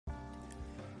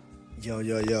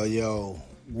Yo.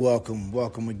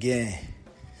 Welcome again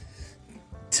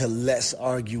to Let's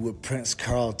Argue with Prince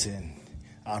Carlton.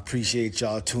 I appreciate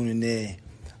y'all tuning in.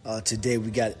 Today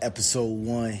we got episode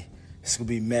 1. It's gonna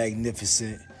be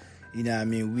magnificent. You know what I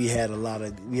mean? We had a lot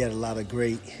of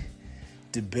great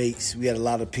debates. We had a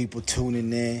lot of people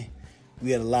tuning in.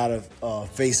 We had a lot of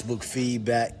Facebook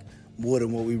feedback, more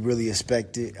than what we really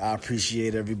expected. I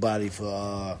appreciate everybody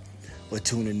for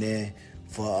tuning in,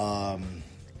 for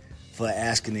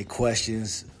asking their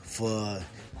questions, for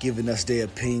giving us their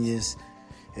opinions.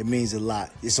 It means a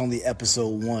lot. It's only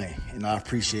episode 1, and I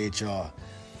appreciate y'all.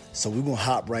 So we're going to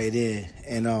hop right in.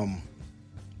 And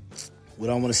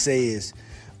what I want to say is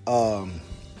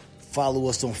follow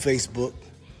us on Facebook.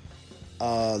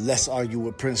 Let's Argue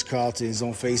with Prince Carlton is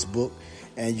on Facebook.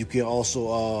 And you can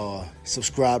also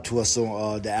subscribe to us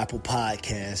on the Apple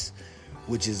Podcast,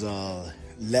 which is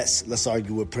Let's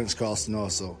Argue with Prince Carlton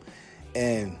also.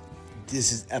 And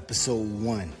this is episode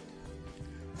 1.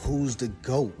 Who's the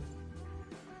GOAT?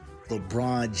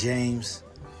 LeBron James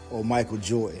or Michael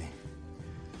Jordan?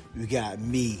 We got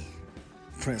me,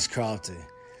 Prince Carlton,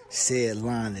 Said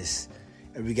Linus,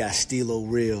 and we got Stilo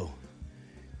Real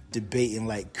debating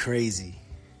like crazy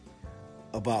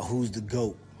about who's the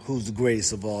GOAT, who's the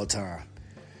greatest of all time.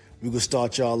 We're going to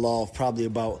start y'all off probably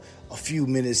about a few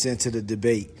minutes into the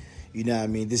debate. You know what I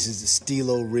mean? This is the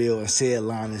Stilo Real and Said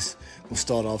Linus. We'll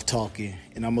start off talking,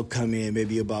 and I'm going to come in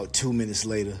maybe about 2 minutes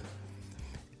later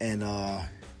and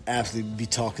actually be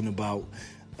talking about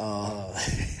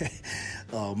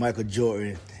Michael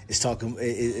Jordan.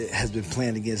 It has been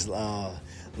playing against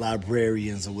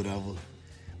librarians or whatever.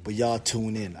 But y'all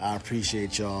tune in. I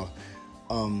appreciate y'all.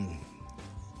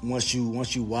 Once you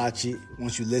watch it,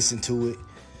 once you listen to it,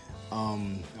 I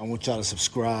want y'all to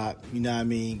subscribe. You know what I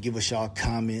mean? Give us y'all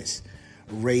comments.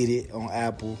 Rate it on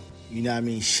Apple. You know what I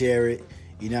mean? Share it.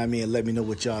 You know what I mean? And let me know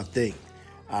what y'all think.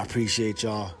 I appreciate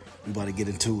y'all. We about to get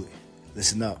into it.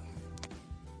 Listen up.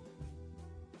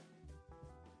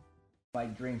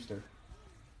 Like Dreamster.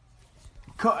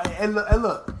 Hey,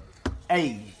 look.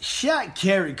 Hey, Shaq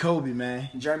carried Kobe, man.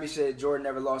 Jeremy said Jordan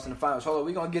never lost in the finals. Hold on,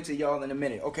 we're going to get to y'all in a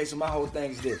minute. Okay, so my whole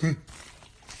thing is this.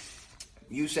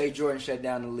 You say Jordan shut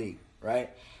down the league, right?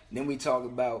 Then we talk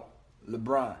about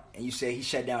LeBron, and you say he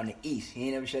shut down the East. He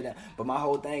ain't never shut down. But my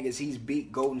whole thing is he's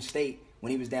beat Golden State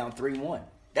when he was down 3-1.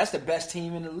 That's the best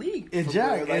team in the league.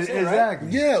 Exactly. Right?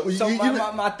 Yeah. So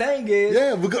my thing is...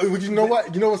 Yeah, because you know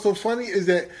what? You know what's so funny is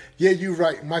that, yeah, you're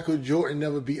right. Michael Jordan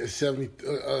never beat a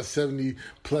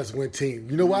 70-plus win team.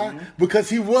 You know why? Because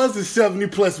he was a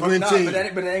 70-plus win team. But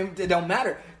it don't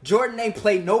matter. Jordan ain't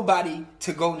played nobody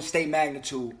to Golden State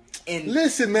magnitude.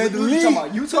 Listen, man, the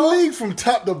league from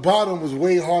top to bottom was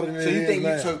way harder than it is.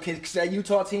 So you think can that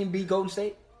Utah team beat Golden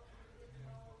State?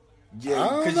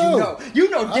 Yeah, because you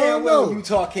know damn well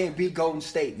Utah can't beat Golden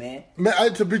State, man.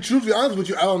 Man, to be truthfully honest with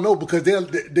you, I don't know because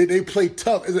they play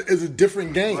tough. It's a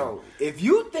different game. Bro, if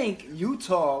you think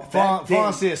Utah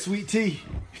Vaughn said sweet tea.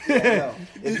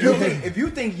 If you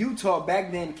think Utah back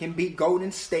then can beat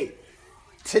Golden State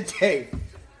today,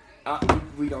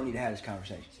 we don't need to have this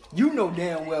conversation. You know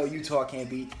damn well Utah can't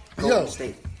beat Golden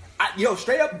State.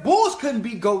 Straight up, Bulls couldn't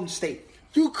beat Golden State.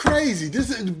 You crazy?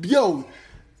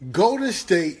 Golden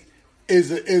State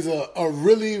is a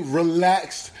really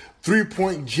relaxed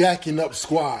 3-point jacking up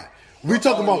squad. We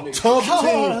talking about tough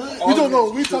teams.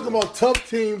 We talking about tough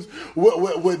teams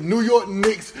with New York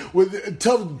Knicks, with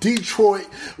tough Detroit,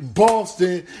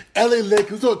 Boston, LA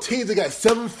Lakers. Those teams that got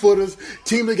 7-footers.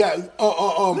 Teams that got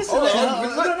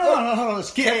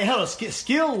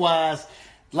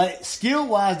Skill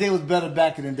wise, they was better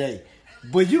back in the day.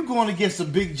 But you going against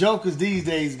some big jokers these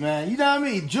days, man. You know what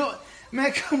I mean? Man,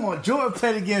 come on. Jordan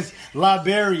played against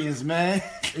librarians, man.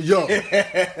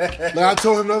 Like I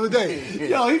told him the other day. He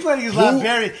played against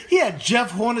librarians. He had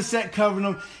Jeff Hornacek covering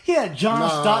him. He had John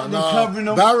Stockton covering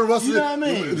him. Byron Russell. You know what I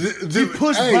mean? He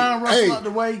pushed Byron Russell out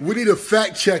the way. We need a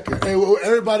fact checker. Hey,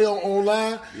 everybody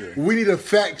online, we need a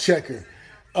fact checker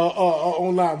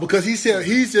online. Because he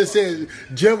just said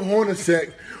Jeff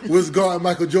Hornacek was guarding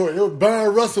Michael Jordan.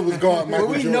 Byron Russell was guarding Michael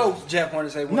Jordan. We know Jeff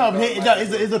Hornacek.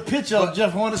 It's a picture of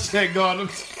Jeff Hornacek guarding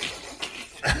him.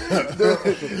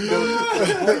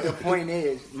 The point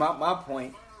is, my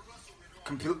point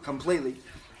completely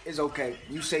is okay.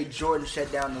 You say Jordan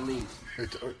shut down the league. You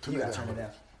gotta turn it down.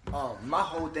 My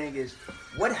whole thing is,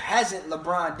 what hasn't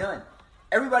LeBron done?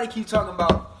 Everybody keeps talking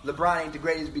about LeBron ain't the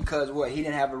greatest because what? He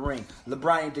didn't have a ring.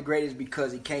 LeBron ain't the greatest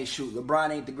because he can't shoot. LeBron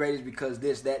ain't the greatest because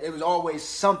this, that. It was always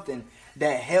something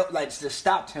that helped, that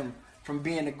stopped him from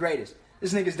being the greatest.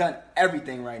 This nigga's done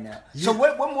everything right now. Yeah. So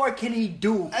what more can he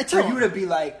do for you to be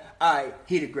like, all right,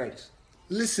 he the greatest?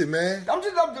 Listen, man.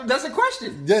 That's a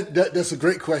question. That's a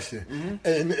great question,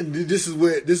 and this is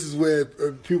where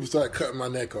people start cutting my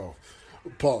neck off.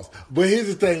 Pause. But here's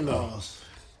the thing, though. Pause.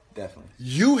 Definitely.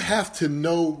 You have to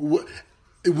know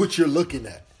what you're looking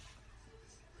at.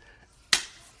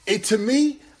 To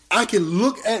me, I can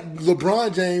look at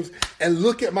LeBron James and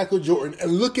look at Michael Jordan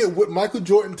and look at what Michael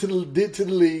Jordan did to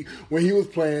the league when he was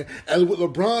playing and what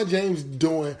LeBron James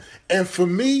doing. And for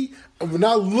me, when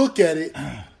I look at it,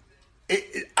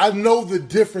 I know the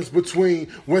difference between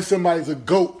when somebody's a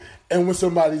GOAT and when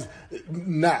somebody's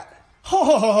not.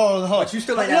 Hold on. But you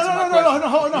still ain't answering my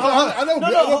question. I know,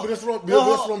 but that's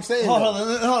what I'm saying. Hold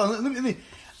on. Let me.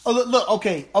 Look,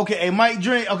 okay. Hey, Mike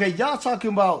Dream. Okay, y'all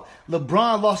talking about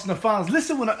LeBron lost in the finals.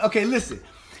 Listen.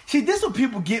 See, this is what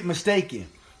people get mistaken.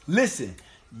 Listen,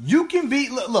 you can be.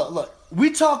 Look.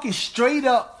 We talking straight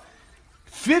up.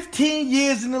 15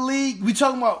 years in the league. We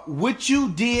talking about what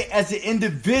you did as an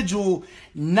individual,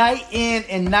 night in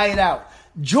and night out.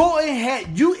 Jordan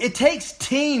had you. It takes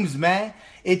teams, man.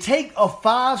 It take a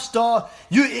 5-star.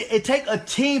 It take a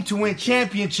team to win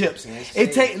championships.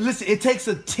 It takes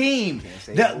a team.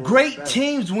 That great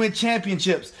teams win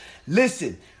championships.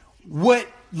 Listen, what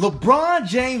LeBron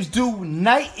James do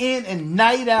night in and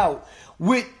night out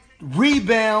with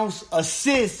rebounds,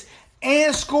 assists,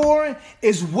 and scoring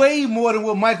is way more than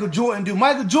what Michael Jordan do.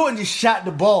 Michael Jordan just shot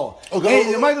the ball.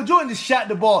 Michael Jordan just shot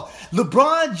the ball.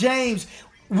 LeBron James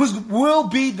will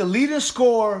be the leading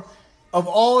scorer of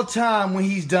all time when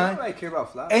he's done. Nobody care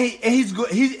about Flowers. And he's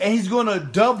going to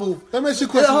double. Let me ask you a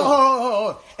question. Hold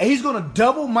on. And he's going to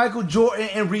double Michael Jordan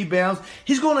in rebounds.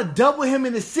 He's going to double him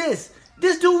in assists.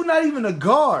 This dude not even a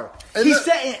guard. He's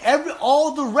setting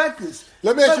all the records.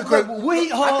 Let me ask you a question.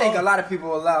 I think a lot of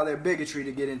people allow their bigotry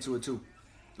to get into it too.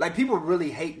 Like, people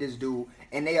really hate this dude,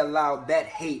 and they allow that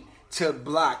hate to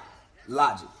block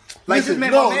logic. Like, listen,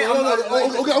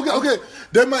 okay.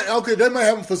 That might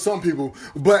happen for some people,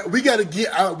 but we got to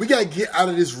get out. We got to get out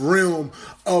of this realm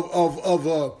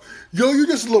of you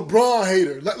just a LeBron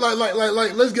hater. Like,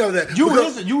 let's get out of that.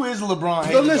 You is a LeBron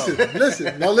hater. Listen.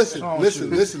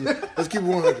 Let's keep it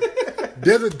 100.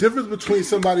 There's a difference between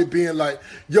somebody being like,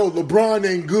 yo, LeBron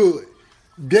ain't good.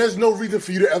 There's no reason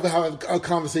for you to ever have a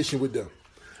conversation with them.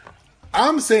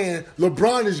 I'm saying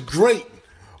LeBron is great,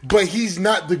 but he's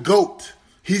not the GOAT.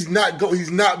 He's not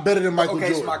better than Michael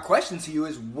Jordan. So my question to you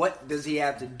is, what does he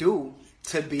have to do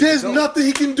to be There's the GOAT? nothing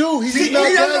he can do. He's not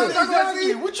better.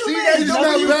 What you mean? He's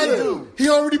not better. He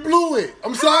already blew it.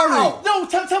 I'm sorry. No,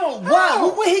 tell me why.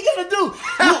 What he gonna do?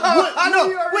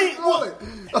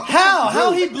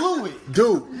 How he blew it?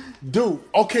 Dude.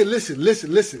 Okay,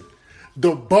 listen.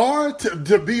 The bar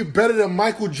to be better than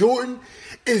Michael Jordan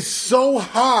is so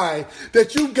high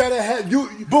that you gotta have you.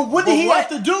 But what did he have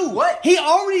to do? What? He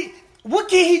already. What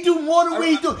can he do more than what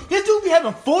he do? This dude be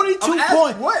having 42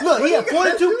 points. Look, he had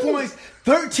 42 points,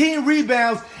 13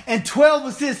 rebounds, and 12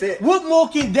 assists. What more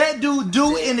can that dude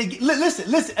do in the?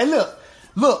 Listen. Hey, look.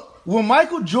 When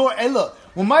Michael Jordan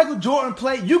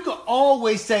played, you could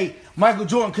always say Michael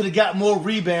Jordan could have got more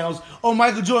rebounds or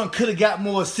Michael Jordan could have got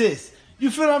more assists. You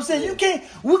feel what I'm saying? You can't.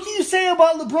 What can you say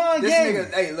about LeBron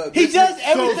James? He does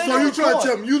everything. So you trying to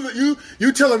tell me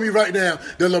you telling me right now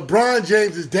that LeBron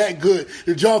James is that good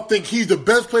that y'all think he's the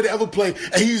best player to ever play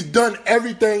and he's done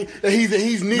everything that he's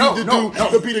needed to do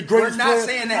to be the greatest player? We're not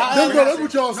saying that. That's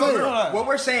what y'all saying. What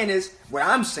we're saying is, what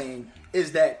I'm saying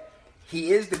is that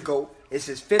he is the GOAT. It's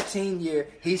his 15th year.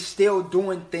 He's still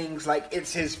doing things like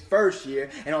it's his first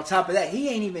year, and on top of that, he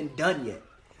ain't even done yet.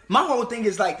 My whole thing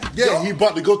is like, he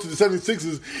about to go to the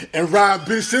 76ers and ride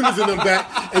Ben Simmons in them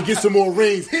back and get some more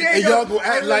rings. And y'all gonna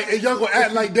act like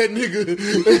that nigga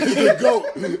is the GOAT.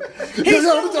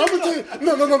 I'm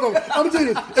gonna tell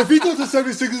you, if he goes to the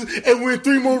 76ers and win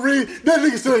 3 more rings, that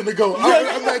nigga still ain't the GOAT.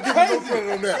 I'm not giving no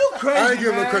credit on that. You crazy, I ain't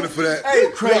giving no credit for that. I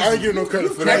ain't giving no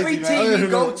credit for that. Every team he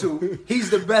go to, he's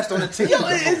the best on the team.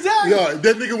 Exactly. Yo,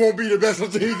 that nigga won't be the best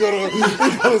until he go to the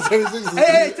 76ers.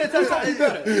 Hey,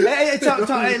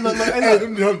 look.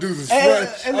 Them dudes is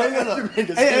fresh. Hey,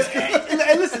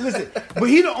 listen. But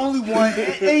he the only one.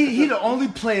 He the only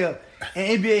player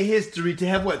in NBA history to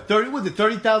have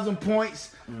 30,000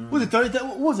 points? Was it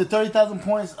 30,000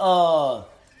 points?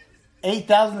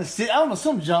 8,000 assists. I don't know,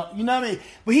 some jump. You know what I mean?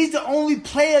 But he's the only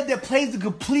player that plays the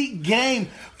complete game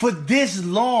for this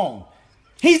long.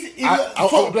 I'm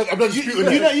not disputing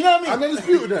that. You know what I mean? I'm not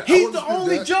disputing that. He's the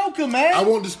only joker, man. I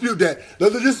won't dispute that.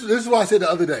 This is what I said the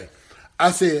other day. I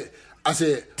said.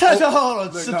 Hold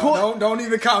on, Sequoia. Don't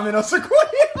even comment on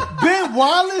Sequoia. Ben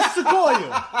Wallace,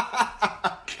 Sequoia.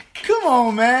 Come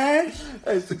on, man.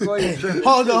 Hey, Sequoia tripping.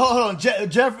 Hold on.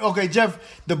 Jeff. Okay,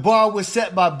 Jeff. The bar was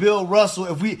set by Bill Russell.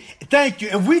 Thank you.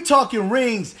 If we talking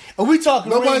rings, Nobody's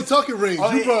talking rings.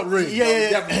 You brought rings.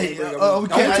 Yeah.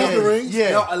 Talking rings.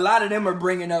 Yeah. No, a lot of them are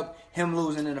bringing up him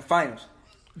losing in the finals.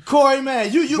 Corey,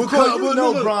 man, you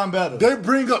know Bron better. They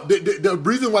bring up the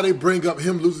reason why they bring up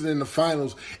him losing in the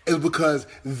finals is because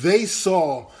they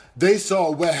saw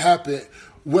what happened.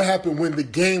 What happened when the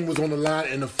game was on the line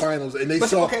in the finals, and they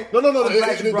saw okay. no. I'm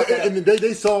glad you brought that up.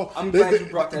 They saw. I'm glad you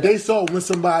brought that up. They saw when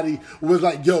somebody was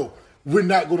like, "Yo, we're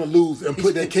not going to lose," and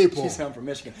put that cape on. He's coming from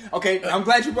Michigan. Okay, I'm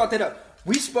glad you brought that up.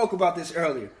 We spoke about this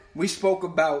earlier. We spoke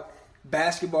about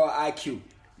basketball IQ.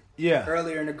 Yeah.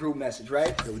 Earlier in the group message,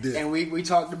 right? Yeah, we did. And we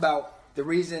talked about the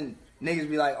reason niggas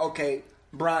be like, okay,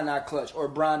 Bron not clutch or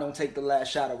Bron don't take the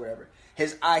last shot or whatever.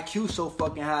 His IQ so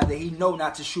fucking high that he know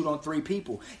not to shoot on three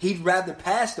people. He'd rather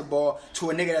pass the ball to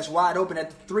a nigga that's wide open at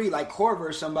the three, like Corver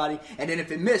or somebody, and then if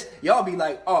it missed, y'all be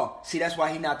like, oh, see, that's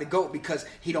why he not the GOAT, because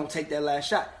he don't take that last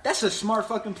shot. That's a smart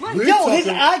fucking play. His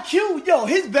IQ,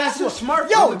 his basketball. That's a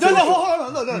smart hold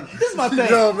on. Look. This is my thing.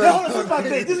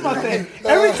 This is my thing.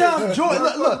 Every time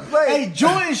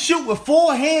Jordan shoot with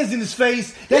four hands in his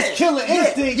face, that's killer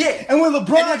instinct. Yeah. And when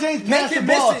LeBron James pass the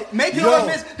ball, make it or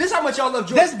miss. This is how much y'all love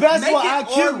Jordan. That's basketball IQ. Or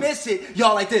IQ. miss it,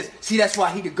 y'all like this. See, that's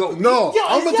why he the GOAT. No,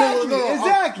 I'm gonna tell you.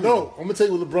 Exactly. I'm gonna tell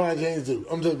you what LeBron James do.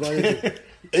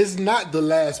 It's not the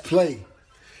last play.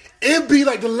 It be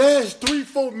like the last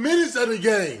 3-4 minutes of the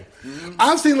game. Mm-hmm.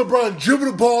 I've seen LeBron dribble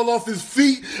the ball off his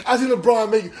feet. I've seen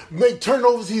LeBron make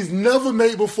turnovers he's never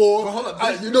made before. Well, hold up.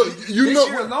 This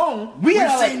year alone,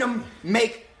 we've seen him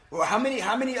make. Well, how many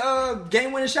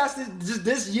game-winning shots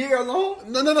this year alone?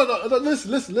 No.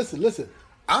 Listen.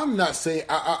 I'm not saying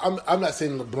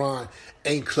LeBron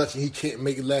ain't clutching. He can't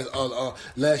make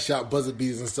last shot buzzer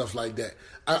beaters and stuff like that.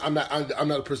 I'm not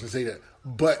a person to say that.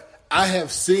 But I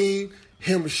have seen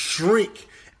him shrink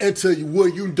into where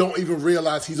you don't even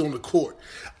realize he's on the court.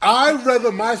 I'd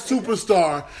rather my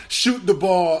superstar shoot the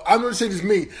ball. I'm going to say this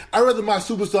me. I'd rather my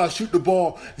superstar shoot the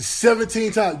ball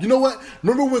 17 times. You know what?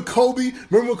 Remember when Kobe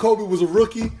was a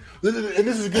rookie? And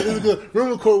this is good.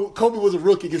 Remember when Kobe was a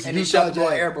rookie against and the he shot Utah the ball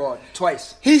Jazz? airball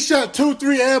twice. He shot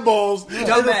 2-3 airballs in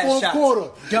the fourth quarter.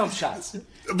 Dumb shots.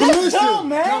 But listen, dumb,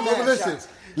 man. Listen.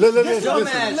 He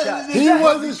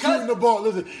wasn't shooting the ball.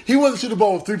 Listen, he wasn't shooting the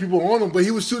ball with three people on him, but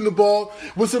he was shooting the ball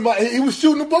with somebody. He was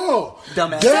shooting the ball.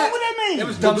 Dumbass. That's what that means. It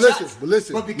was dumb shots.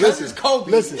 But because it's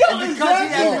Kobe. Listen. And because he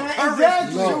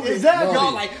had Exactly.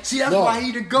 Y'all like, see, that's why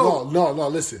he the GOAT. No,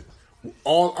 listen.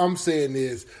 All I'm saying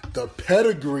is the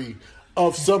pedigree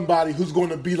of somebody who's going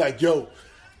to be like, yo,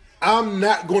 I'm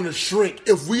not going to shrink.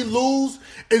 If we lose,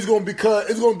 it's going to be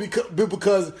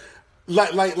because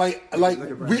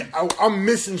I'm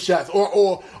missing shots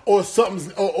or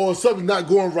something's not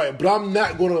going right. But I'm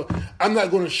not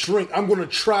gonna shrink. I'm gonna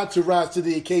try to rise to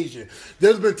the occasion.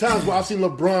 There's been times where I've seen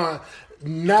LeBron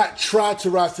not try to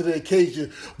rise to the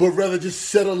occasion, but rather just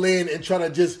settle in and try to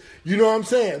just, you know what I'm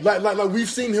saying? Like we've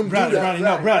seen him do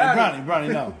that. Brownie,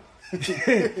 no.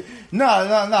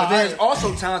 No. But there's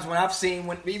also times when I've seen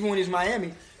even when he's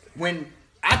Miami, when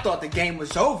I thought the game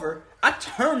was over, I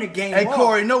turned the game off. Hey,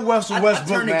 Corey, no Russell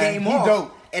Westbrook, I turned the game He off.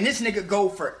 dope. And this nigga go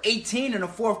for 18 in the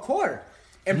fourth quarter.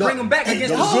 And bring him back against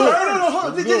the Hold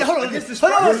Spurs. on. Against the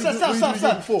Spurs.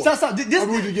 Stop.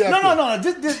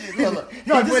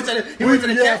 No. He went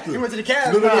to the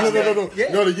Cavs.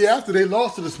 No, the year after they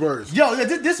lost to the Spurs. Yo,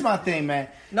 this is my thing, man.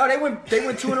 No, they went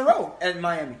 2 in a row at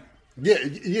Miami. Yeah.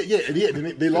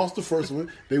 They lost the first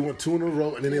one. They went 2 in a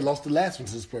row, and then they lost the last one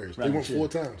to the Spurs. They went 4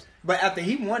 times. But after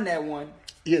he won that one,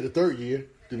 the third year.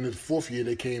 Then the fourth year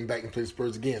they came back and played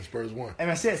Spurs again. Spurs won.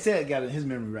 And I said got his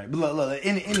memory right. But look.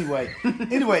 Anyway,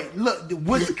 look.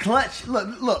 What's clutch?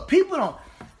 Look. People don't.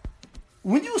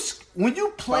 When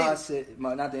you play. Fonz said,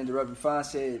 not to interrupt you. Fonz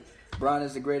said Bron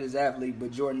is the greatest athlete,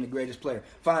 but Jordan the greatest player.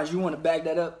 Fonz, you want to back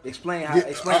that up? Explain how.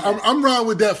 I'm riding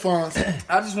with that, Fonz.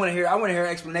 I just want to hear. I want to hear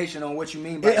an explanation on what you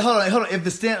mean by. Hold on. If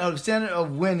the standard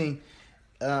of winning.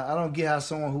 I don't get how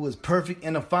someone who is perfect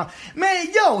in the final. Man,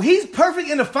 he's perfect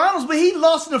in the finals, but he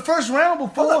lost in the first round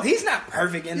before. Hold up, he's not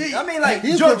perfect in. I mean, like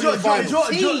his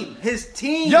team. It's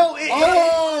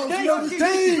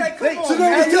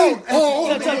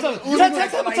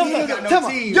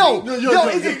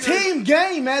a team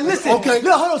game, man. Listen, hold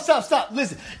on, stop.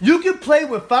 Listen, you can play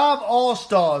with 5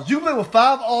 All-Stars. You can play with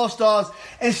 5 All-Stars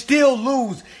and still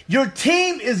lose. Your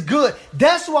team is good.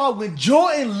 That's why when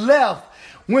Jordan left.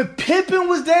 when Pippen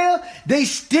was there, they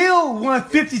still won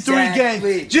 53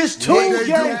 games. Just 2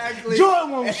 games.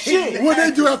 Jordan won shit. What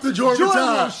they do after Jordan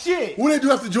retired? Won shit. What they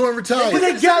do after Jordan retired? When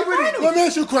they got rid of him. Let me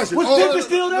ask you a question. Was Pippen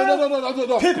still there?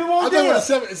 No. Pippen won't there. I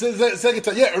thought it was second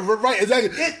time. Yeah, right,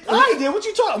 exactly. I did. What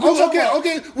you talking about?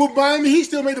 Okay. Well, Miami, he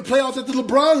still made the playoffs after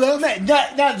LeBron left. Man,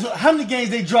 not how many games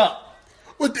they dropped?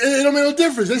 Well, it don't make no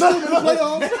difference. They still made the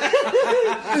playoffs.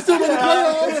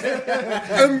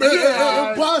 And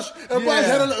Bosh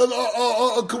had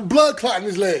a blood clot in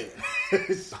his leg.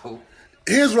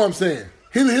 Here's what I'm saying.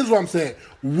 Here's what I'm saying.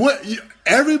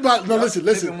 Everybody, listen.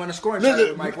 Pippen won a scoring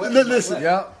title. Listen.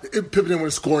 Yeah. Pippen didn't win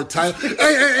a scoring title.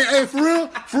 hey, for real.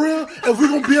 If we're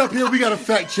gonna be up here, we got to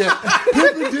fact check.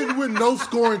 Pippen didn't win no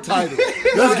scoring title.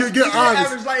 Let's get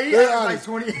honest. He averaged like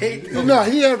 28. No,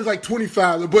 he averaged like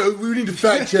 25. But we need to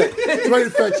fact check.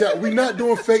 We're not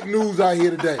doing fake news out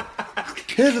here today.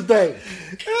 Here's the thing.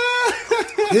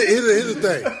 Here's the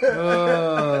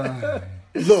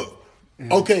thing. Look,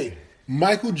 okay.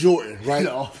 Michael Jordan, right?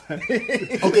 Okay,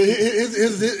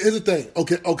 here's the thing.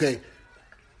 Okay.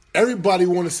 Everybody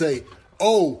want to say,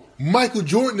 oh, Michael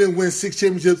Jordan didn't win 6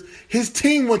 championships. His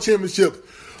team won championships.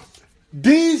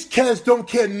 These cats don't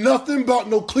care nothing about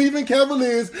no Cleveland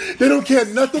Cavaliers. They don't care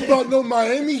nothing about no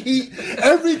Miami Heat.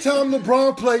 Every time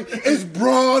LeBron played, it's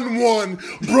Bron won.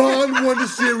 Bron won the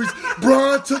series.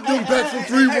 Bron took them back from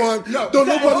 3-1. Don't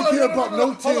nobody care about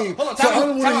no team. So I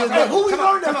don't want to hear that. Who we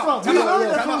learned that from?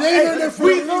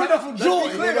 We learned that from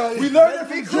Jordan. We learned that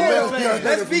from Jordan.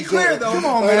 Let's be clear, though. Come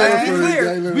on, man. Let's be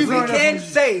clear. We can't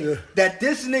say that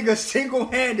this nigga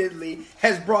single-handedly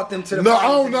has brought them to the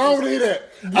finals. No, I don't want to hear that.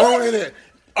 I don't want to hear that.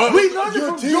 We learned it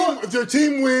from Jordan. If your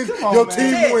team wins, your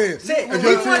team wins.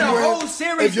 We won a whole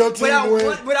series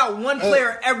without one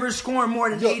player ever scoring more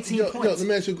than 18 points. Let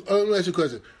me ask you a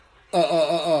question.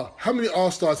 How many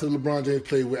All-Stars has LeBron James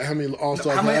played with? How many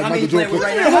All-Stars has Michael Jordan played with?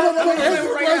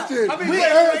 Answer the question. We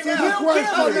answered the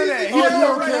question. You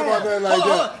don't care about that like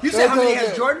that. You said how many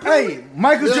has Jordan played? Hey,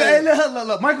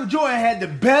 look. Michael Jordan had the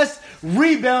best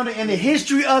rebounder in the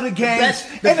history of the game. And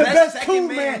the best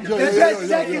two-man. The best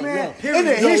second man in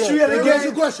the history of the game. Answer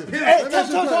the question.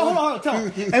 Hold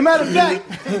on. As matter of fact,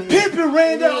 Pippen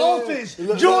ran that offense.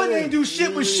 Jordan ain't do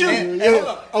shit but shoot.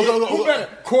 Who better,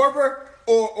 Korver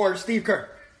or Steve Kerr?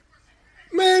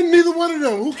 Man, neither one of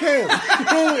them. Who cares?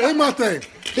 Here's my thing.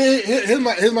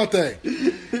 Here's my thing.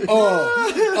 You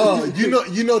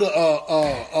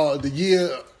know the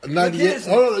year 98.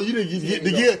 Hold on, the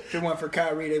year. If it weren't for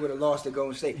Kyrie, they would have lost to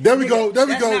Golden State. There we go.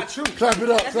 That's not true. Clap it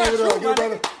up. Who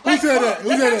said that?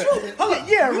 Hold on.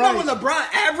 Yeah, you right. know when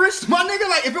LeBron averaged? My nigga,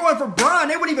 like, if it weren't for Bron,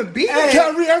 they wouldn't even be there.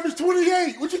 Kyrie averaged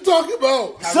 28. What you talking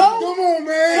about? So? Come on,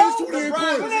 man. It's 28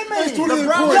 LeBron, points. That's 28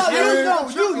 LeBron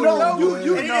points, You know.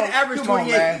 He didn't average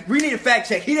 28. We need a fact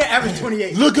check. He didn't average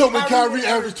 28. Look up when Kyrie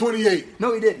averaged 28.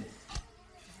 No, he didn't.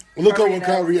 Look up when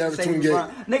Kyrie averaged 28.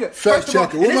 Nigga, fact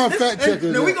checker. Where my fact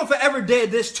checker? No, we gonna forever dead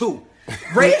this too.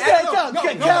 Ray Allen,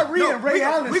 Kyrie and Ray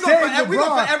Allen saved LeBron. We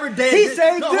gonna forever dead. He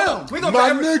saved them. We gonna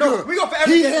forever.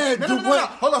 He had no.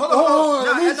 Hold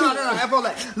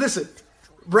on. Listen,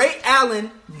 Ray Allen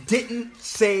didn't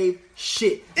save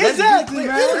shit. Exactly,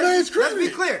 man. Let's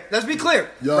be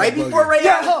clear. Yo, right before Ray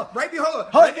Allen.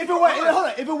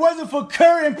 If it wasn't for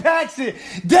Kerr and Paxson,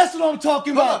 that's what I'm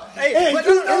talking about. If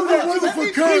it wasn't for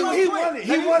Kerr, he won it.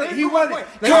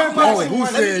 Kerr and Paxson. Who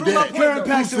said that?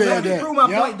 Let me prove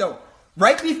my point, though.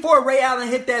 Right before Ray Allen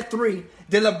hit that 3,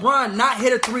 did LeBron not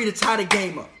hit a 3 to tie the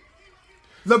game up?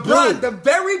 LeBron, the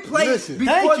very play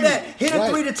before that, hit a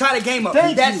 3 to tie the game up.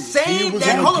 Hold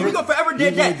on, we gonna forever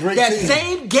did that. That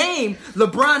same game,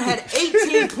 LeBron had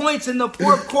 18 points in the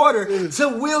fourth quarter to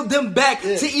wheel them back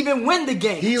to even win the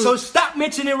game. So stop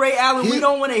mentioning Ray Allen. We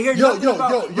don't want to hear nothing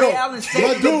about Ray Allen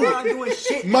saying LeBron doing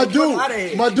shit. My dude.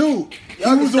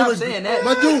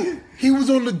 He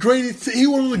was on the greatest. He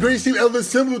was on the greatest team ever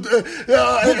assembled. The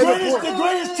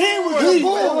greatest team was the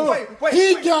Bulls.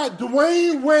 He got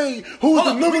Dwayne Wade, who was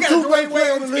the number 2 ranked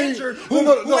player in the league.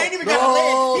 Who ain't even got a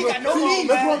leg. He got no knees.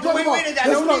 That's what I'm talking about.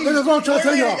 That's what I'm trying to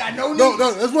tell y'all. No,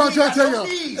 that's what I'm trying to tell y'all.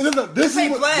 This is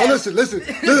what. Listen. This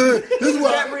is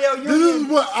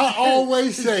what I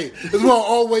always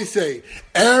say.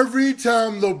 Every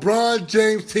time LeBron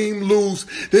James team lose,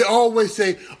 they always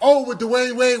say, "Oh, with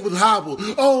Dwayne Wade was hobbled.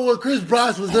 Oh, with Chris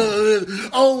Bryce was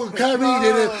oh, with Kyrie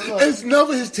did it." It's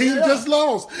never his team just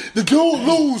lost. The dude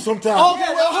lose sometimes.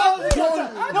 Okay, well,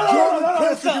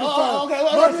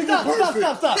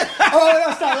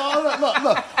 Stop.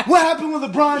 Look. What happened when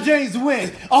LeBron James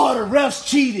win? Oh, the refs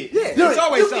cheated. Yeah, it's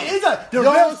always The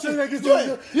refs say niggas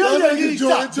Jordan. Y'all niggas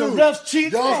Jordan too. The refs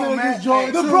cheat. Y'all say niggas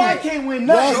Jordan too. LeBron can't win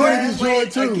nothing. Y'all say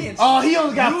niggas Jordan too. Oh, he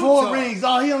only got 4 rings.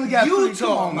 Oh, he only got 3.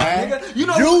 Come on, man.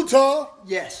 Utah.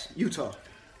 Yes, Utah.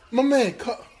 My man,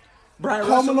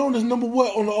 Karl Malone is number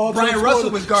what on the all-time Brian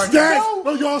Russell was guarding. Stats.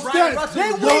 No, y'all stats.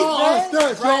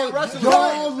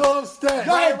 Y'all love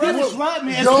stats.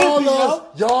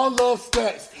 Y'all love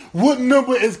stats. What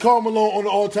number is Karl Malone on the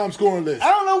all-time scoring list? I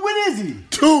don't know. What is he?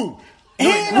 2. He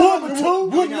ain't number 2.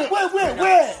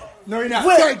 Where? No, you're not.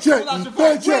 Fact check.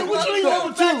 What you mean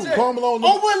number 2? Karl Malone.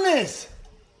 On what list?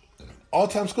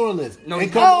 All-time scoring list. No, I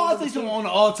thought you were on the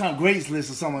all-time greats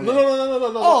list or something like that.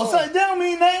 No. Oh, so that don't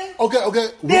mean that. Okay.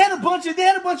 They had a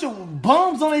bunch of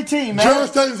bums on their team, man. John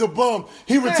Stockton's a bum.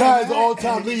 He retired the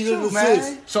all-time leader in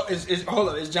assists. So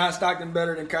is John Stockton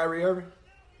better than Kyrie Irving?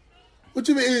 What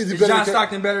you mean? Is John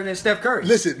Stockton better than Steph Curry?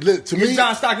 Listen, to me, is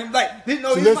John Stockton here's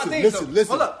my thing. Listen.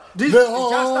 Hold up. Is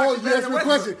John Stockton better than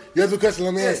Westbrook? You asked me a question.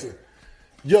 Let me answer.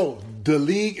 Yo, the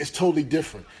league is totally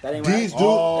different. That ain't These dudes.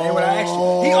 That ain't what I asked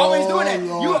you. He always doing that.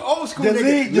 You an old school nigga. The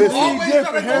league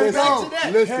different.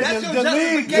 The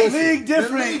league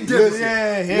different.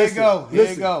 Yeah, here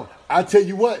you go. I tell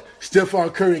you what,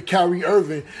 Stephon Curry and Kyrie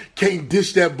Irving can't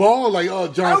dish that ball like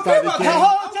John Stockton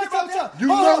can. You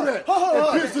know that.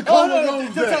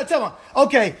 Tell me.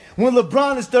 Okay, when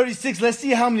LeBron is 36, let's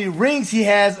see how many rings he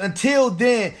has until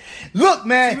then. Look,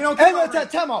 man.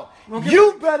 Time out.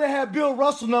 You better have Bill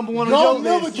Russell number 1 on your list.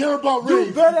 Y'all never care about rings.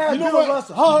 You better have Bill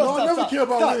Russell. Y'all never care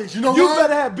about rings. You know why? You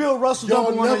better have Bill Russell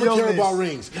number 1 on your list. Y'all never care about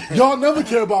rings. Y'all never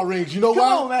care about rings. You know why?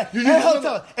 Come on,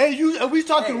 man. Hey, we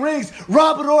talking rings.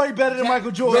 Robert Horry better than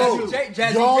Michael Jordan.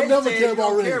 Y'all never care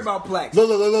about rings.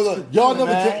 Look. Y'all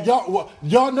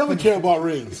never care about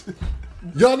rings.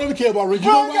 Y'all never care about rings.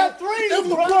 You know got 3.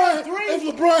 If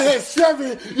LeBron had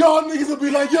 7, y'all niggas would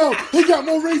be like, yo, he got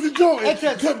more rings than Jordan.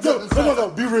 No,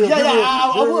 be real.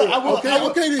 I would.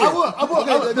 Okay,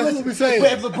 that's what we saying.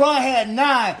 But if LeBron had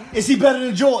 9, is he better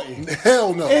than Jordan?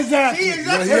 Hell no. Exactly.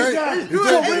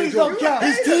 So rings don't count.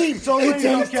 His team.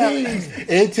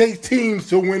 It takes teams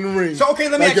to win rings. So okay,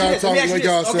 let me ask you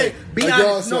this. Okay, be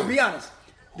honest. No, be honest.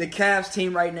 The Cavs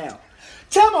team right now.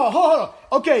 Hold on.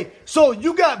 Okay, so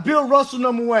you got Bill Russell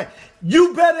number 1.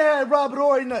 You better have Robert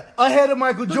Horry ahead of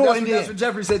Michael Jordan. That's what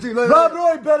Jeffrey said too. Robert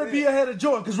Horry better be ahead of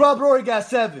Jordan because Robert Horry got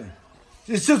 7.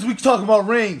 Since we talking about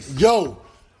rings. Yo,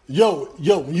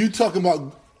 when you talking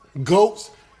about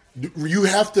GOATs, you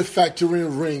have to factor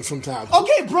in rings sometimes.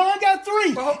 Okay, Bron got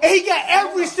 3. And he got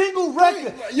every single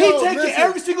record. He taking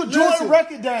every single Jordan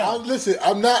record down.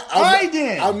 I'm not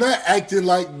acting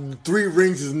like 3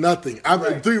 rings is nothing.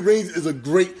 3 rings is a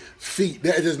great feat.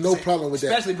 There's no problem with that.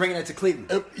 Especially bringing it to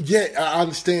Cleveland. Yeah, I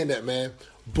understand that, man.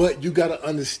 But you got to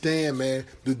understand, man,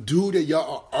 the dude that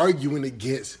y'all are arguing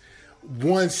against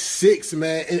won 6,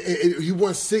 man. And he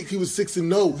won 6. He was 6-0.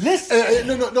 No.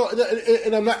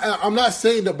 And I'm not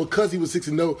saying that because he was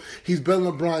 6-0, he's better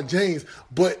than LeBron James.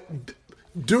 But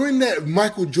during that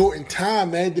Michael Jordan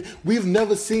time, man, we've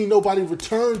never seen nobody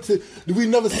return to. We've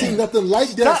never seen nothing like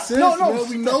that since. Man.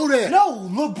 We know that. No,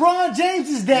 LeBron James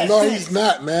is that. No, he's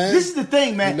not, man. This is the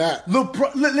thing, man. He's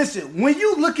not. Listen, when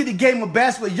you look at the game of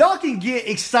basketball, y'all can get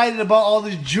excited about all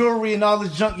this jewelry and all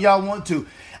this junk y'all want to.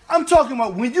 I'm talking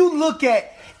about when you look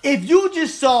at, if you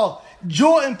just saw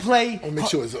Jordan play. I'll make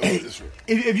sure it's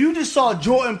if you just saw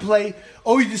Jordan play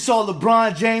or you just saw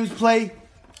LeBron James play,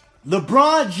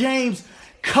 LeBron James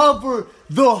covered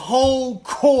the whole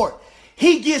court.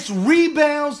 He gets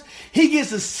rebounds. He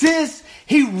gets assists.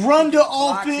 He run the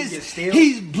offense.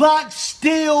 He's blocked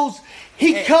steals.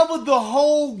 He covered the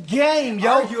whole game,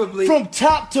 yo. Arguably, from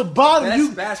top to bottom.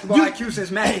 Best basketball IQ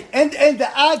since Magic. And the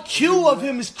IQ of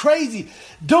him is crazy.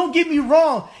 Don't get me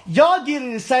wrong. Y'all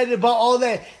getting excited about all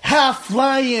that high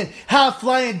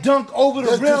flying dunk over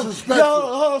the rim. Yo,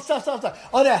 stop.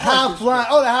 All that high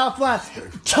flying,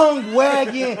 tongue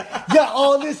wagging.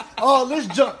 All this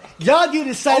junk. Y'all get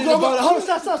excited about it. Hold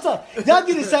on, stop. Y'all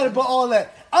get excited about all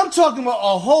that. I'm talking about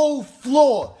a whole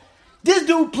floor. This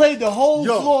dude played the whole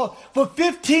floor for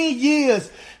 15 years.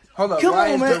 Hold up, why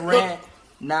is Durant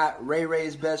not Ray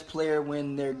Ray's best player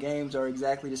when their games are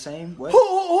exactly the same? What?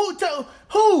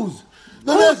 Whose?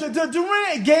 The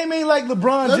Durant game ain't like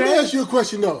LeBron James. Let me ask you a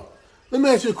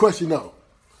question though.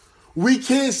 We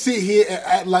can't sit here and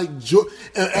act like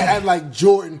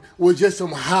Jordan was just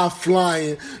some high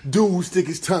flying dude who stick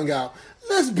his tongue out.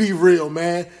 Let's be real,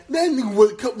 man. That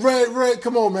nigga Ray,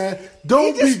 come on, man.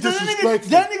 Don't be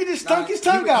disrespectful. That nigga just stunk his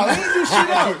tongue out. He ain't do shit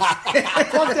else.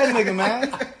 Fuck that nigga,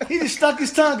 man. He just stuck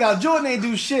his tongue out. Jordan ain't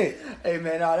do shit. Hey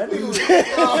man, that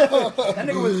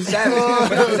nigga was savage.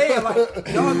 But I'm saying, like,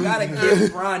 y'all gotta give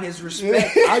LeBron his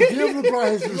respect. I give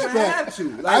LeBron his respect. You have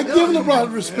to. Like, I give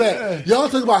LeBron respect. Y'all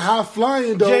talk about high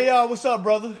flying though. JR, what's up,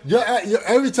 brother? Yeah,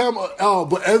 every time,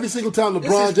 but every single time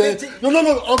LeBron James. No.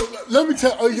 Let me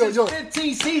tell yo.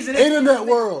 15 season. Internet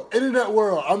world.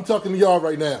 I'm talking to y'all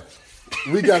right now.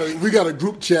 We got a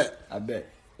group chat. I bet.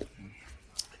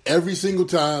 Every single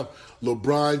time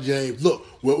LeBron James,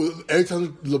 every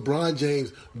time LeBron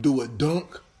James do a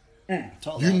dunk,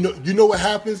 you know what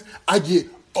happens? I get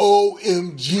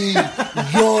OMG,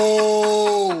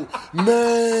 yo,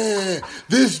 man,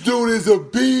 this dude is a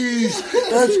beast.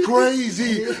 That's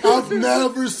crazy. I've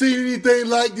never seen anything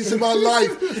like this in my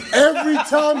life. Every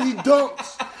time he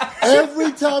dunks,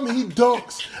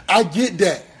 I get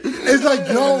that. It's like,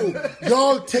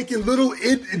 y'all taking little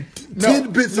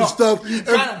tidbits of stuff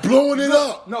and blowing it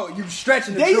up. No, you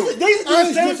stretching the They truth. used to do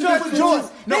the same thing with Jordan.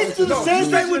 They used to do the same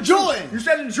thing with Jordan. You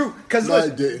stretching the truth. Because No, I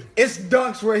didn't. it's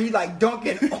dunks where he like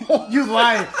dunking. You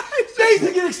lying. They used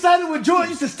to get excited with Jordan.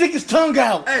 Used to stick his tongue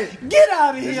out. Hey, get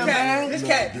out of here, man. This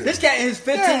cat in his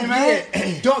 15th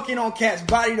year dunking on cats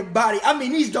body to body. I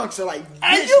mean, these dunks are like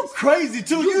And you crazy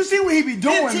too. You see what he be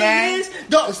doing, 15 man. years.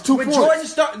 That's 2 when points. Jordan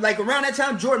started, like around that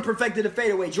time, Jordan perfected the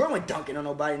fadeaway. Jordan wasn't dunking on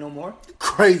nobody no more.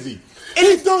 Crazy. And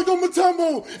he dunked on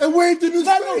Matumbo and waved in his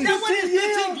face. That wasn't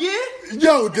his 15th year.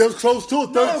 Yo, that was close to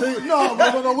it. 13. No,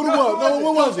 what it was? No,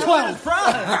 what was it? 12.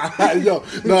 Prime. Yo,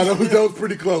 that was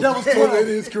pretty close. That was 12. In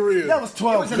his career. That was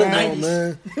 12. It was in the man.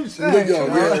 90s.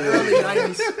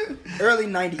 Man. Early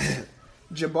 90s.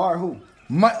 Jabbar who?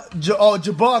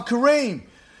 Jabbar Kareem.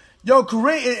 Yo,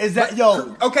 Kareem is that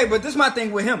yo? Okay, but this is my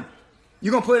thing with him.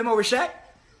 You gonna put him over Shaq?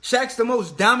 Shaq's the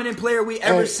most dominant player we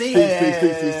ever seen.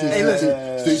 Hey, listen,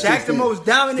 Shaq's the most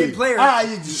dominant player. All right,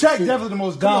 Shaq definitely the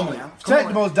most dominant. Shaq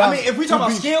the most dominant. I mean, if we talk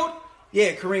about skilled,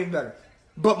 yeah, Kareem better.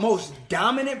 But most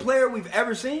dominant player we've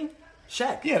ever seen,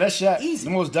 Shaq. Yeah, that's Shaq. Easy.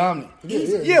 The most dominant.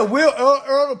 Easy. Yeah, Will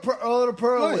Earl the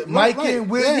Pearl with Mikey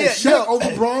and Will. Yeah, Shaq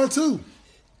over Bron too.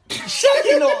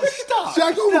 Shaq, stop.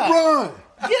 Shaq over Bron.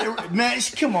 Yeah, man,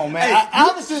 come on, man. Hey,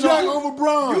 Iverson Shaq over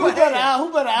Bron. Who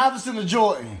better Iverson or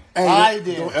Jordan? Hey, I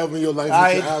did. Don't ever in your life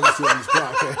mention Iverson on this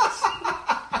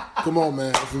podcast. Come on,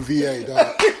 man. I'm from VA,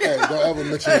 dog. Hey, don't ever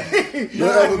mention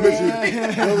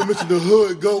the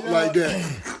hood goat like that.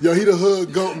 Yo, he the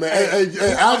hood goat, man. Hey,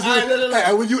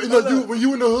 Iverson. When you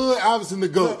in the hood, Iverson the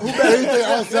goat. Anything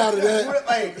outside of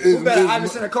that, who better,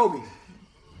 Iverson or Kobe?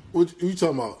 What you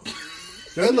talking about?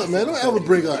 Hey, look, man, don't ever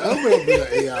bring up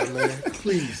AI, man.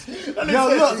 Please. Yo,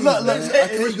 look,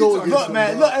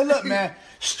 man.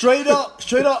 Straight up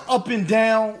and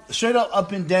down,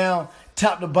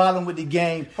 top to bottom with the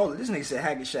game. Hold on, this nigga said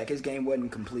Hackett Shaq. His game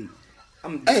wasn't complete.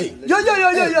 Hey, yo. I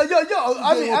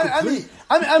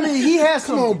mean, he has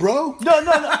some. Come on, bro. No. Hey,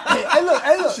 look.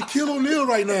 Shaquille O'Neal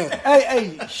right now.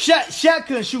 Hey, Shaq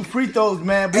couldn't shoot free throws,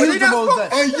 man. But he was the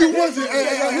most. Hey, you wasn't.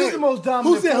 He was the most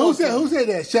dominant. Who said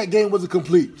that? Shaq game wasn't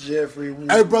complete. Jeffrey.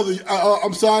 Hey, brother,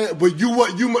 I'm sorry, but you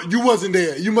wasn't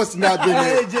there. You must have not been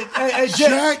there. Hey,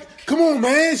 Shaq. Come on,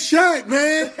 man, Shaq,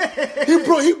 man. He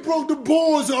broke the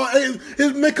boards.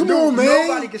 Man, come on, man.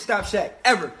 Nobody can stop Shaq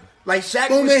ever. Like Shaq.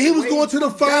 Oh man, he was going to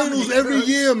the finals every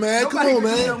year, man. Come on,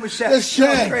 man. That's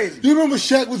Shaq. You remember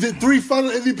Shaq was at 3 final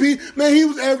MVP? Man, he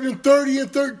was averaging 30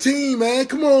 and 13, man.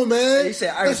 Come on, man. He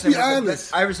said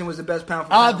Iverson was the best pound for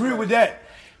pound. I agree with that.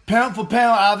 Pound for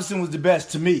pound, Iverson was the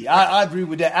best to me. I agree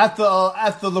with that. After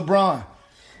LeBron.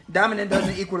 Dominant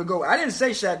doesn't equal the GOAT. I didn't say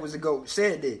Shaq was the GOAT.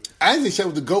 Said it did. I didn't say Shaq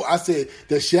was the GOAT. I said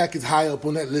that Shaq is high up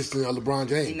on that list of LeBron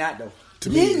James. He not, though. To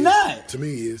me, he not. To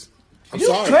me, he is. I'm you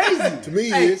sorry. Crazy. To me,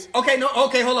 he is. Okay,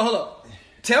 hold on.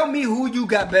 Tell me who you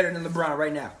got better than LeBron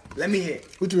right now. Let me hear.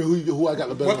 What do you mean? Who I got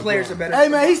better? What players are better? Hey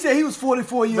man, he said he was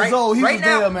 44 years old. He was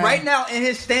there, man. Right now in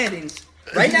his standings.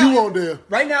 You on there?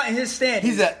 Right now in his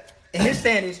standings. In his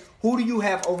standings. Who do you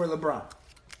have over LeBron?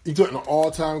 You talking an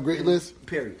all-time great list?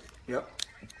 Period. Yep.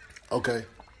 Okay.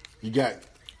 You got it.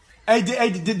 Hey,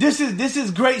 this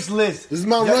is Great's list. This is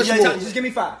my Rushmore. Just give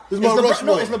me 5. This is my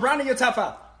Rushmore. No, is LeBron in your top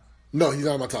 5? No, he's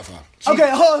not in my top 5. Okay,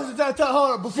 hold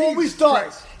on. Before we start,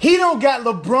 Christ. he don't got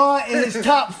LeBron in his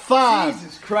top 5.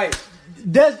 Jesus Christ.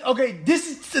 That's okay.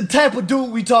 This is the type of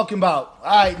dude we talking about.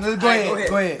 All right, go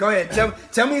ahead.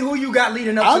 Tell me who you got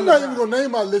leading up. I'm to not LeBron. even gonna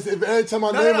name my list. If every time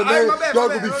I name a name, y'all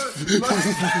gonna be.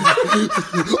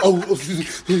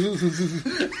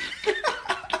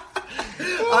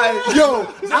 Yo,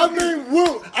 I mean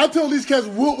Wilt. I told these cats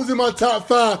Wilt was in my top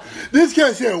 5. This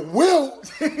cat said Wilt.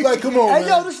 Like, come on, man. Hey,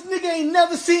 yo, this nigga ain't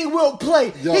never seen Wilt play.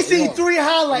 He seen 3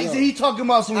 highlights and he talking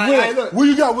about some Wilt. Where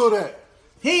you got Wilt at?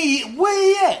 Where he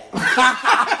at?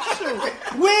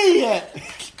 Where he at?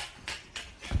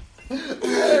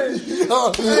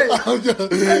 So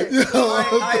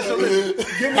listen,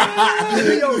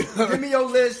 give me your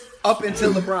list up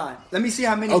until LeBron. Let me see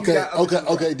how many you got.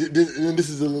 Okay. This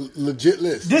is a legit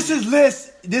list. This is a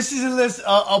list.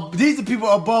 These are people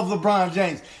above LeBron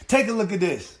James. Take a look at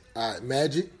this. All right,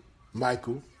 Magic,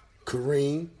 Michael,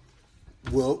 Kareem,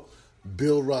 Wilt,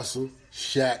 Bill Russell,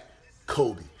 Shaq,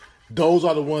 Kobe. Those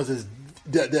are the ones that's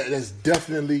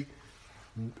definitely,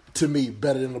 to me,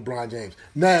 better than LeBron James.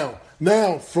 Now,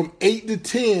 from 8 to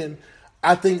 10,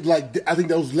 I think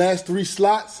those last 3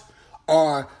 slots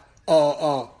are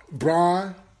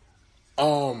Bron,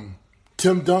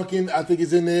 Tim Duncan, I think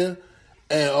is in there,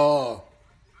 and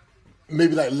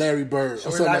maybe like Larry Bird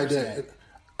or something like that.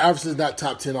 Iverson's not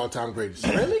top 10 all-time greatest.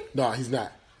 Really? No, he's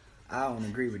not. I don't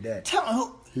agree with that.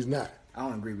 He's not. I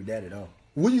don't agree with that at all.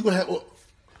 When you gonna have?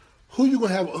 Who you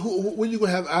gonna have? When you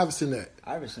gonna have Iverson at?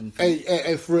 Iverson. Hey,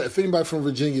 if anybody from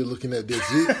Virginia looking at this,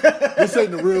 this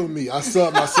ain't the real me. I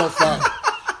subbed myself out.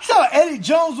 So Eddie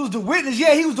Jones was the witness.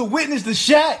 Yeah, he was the witness to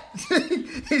Shaq.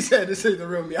 He said, "This ain't the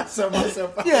real me." I subbed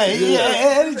myself out. Yeah.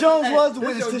 Eddie Jones was the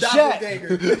witness to Shaq.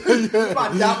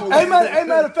 Hey,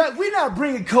 matter of fact, we're not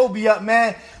bringing Kobe up,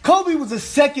 man. Kobe was a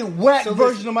second whack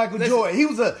version of Michael Jordan. He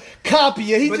was a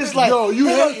copier. He just like, yo, you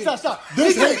hating. Stop.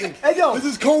 This hating. Hey, yo, this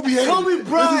is Kobe hating. Kobe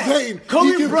Bryant. This is hating.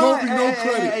 Kobe Bryant. No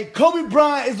credit. Hey, Kobe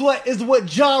Bryant is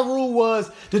what Ja Rule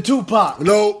was to Tupac.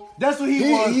 No. That's what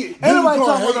he was. Ain't nobody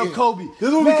talking about Kobe. This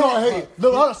is what we call hating.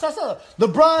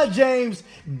 LeBron James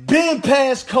been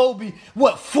past Kobe,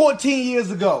 14 years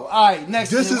ago. All right,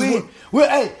 next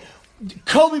hey,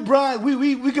 Kobe Bryant,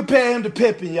 we compare him to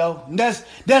Pippen, yo.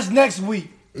 That's next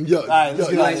week. Yo, all right, let's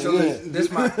get so this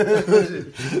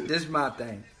is my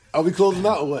thing. Are we closing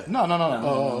out or what? No.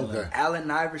 Oh, okay. Allen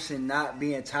Iverson not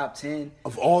being top 10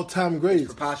 of all-time greats.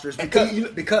 Preposterous.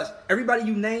 Because everybody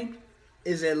you named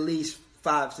is at least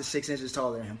 5 to 6 inches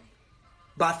taller than him.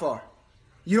 By far.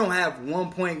 You don't have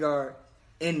one point guard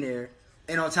in there.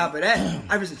 And on top of that,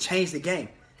 Iverson changed the game.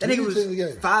 That nigga was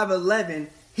 5'11".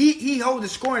 He holds the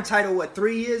scoring title,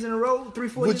 3 years in a row? 3-4 years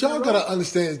in a row? But y'all gotta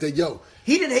understand that,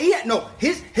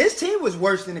 his team was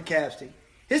worse than the Cavs team.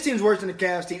 His team's worse than the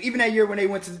Cavs team. Even that year when they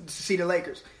went to see the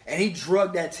Lakers. And he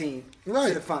drugged that team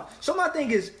to the final. So my thing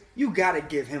is, you gotta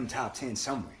give him top 10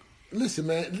 somewhere. Listen,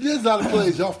 man, there's a lot of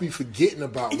players y'all be forgetting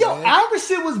about. Yo, man.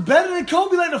 Iverson was better than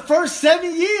Kobe like the first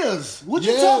 7 years. What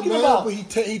you talking about? But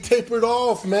he tapered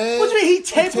off, man. What do you mean he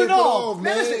tapered off?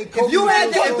 Man, listen, if you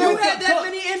had that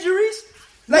many injuries,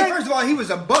 first of all, he was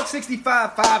a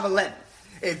 $165, 5'11".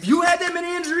 If you had that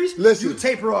many injuries, you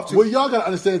taper off too. What y'all gotta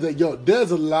understand is that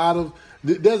there's a lot of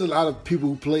people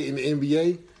who play in the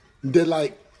NBA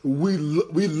that we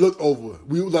look over.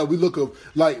 We look up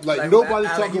like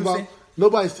nobody's talking about.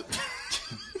 Nobody's.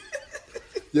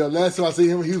 Yo, last time I see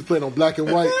him, he was playing on black and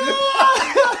white.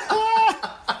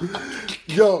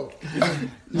 Yo,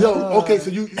 okay, so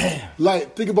you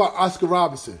think about Oscar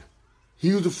Robertson.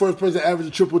 He was the first person to average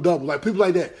a triple-double. Like, people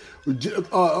like that. But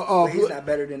he's not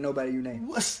better than nobody you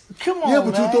name. Come on, yeah,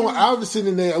 but you're throwing Iverson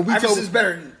in there. Iverson's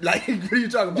better. Like, what are you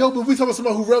talking about? Yo, but we talking about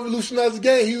somebody who revolutionized the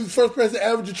game. He was the first person to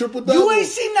average a triple-double. You ain't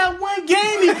seen that one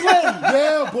game he played.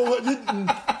 Yeah, but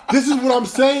this is what I'm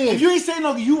saying. If you ain't saying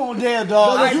no, you on there,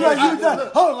 dog. Like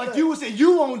you would say,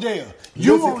 you on there.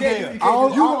 You on there.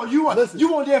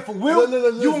 You on there for Will.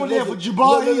 You on there for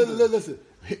Jabbar. Listen,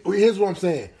 here's what I'm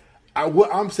saying.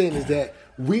 What I'm saying is that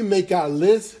we make our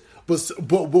list,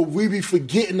 but we be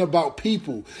forgetting about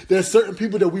people. There's certain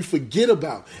people that we forget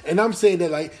about, and I'm saying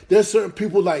that there's certain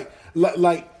people like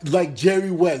Jerry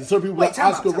West, certain people like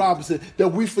Oscar Robertson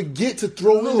that we forget to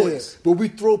throw in there, but we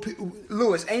throw people.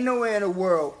 Lewis, ain't nowhere in the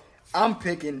world I'm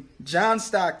picking John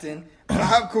Stockton,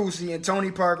 Bob Cousy, and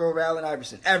Tony Parker over Allen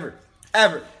Iverson ever.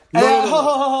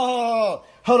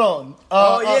 Hold on.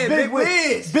 Big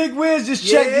Wiz. Big Wiz just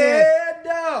checked in.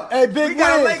 No. Hey, Big Wiz. We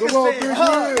got a Lakers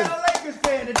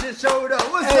fan that just showed up.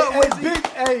 What's up, Wizzy?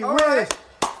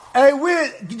 Hey,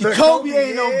 Wiz. Kobe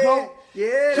ain't no GOAT.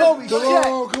 Yeah. Kobe,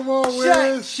 come on,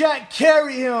 Wiz. Shaq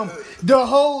carried him the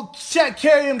whole time.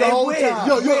 Okay.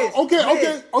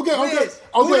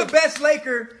 Who's the best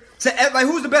Laker to ever?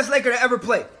 Who's the best Laker to ever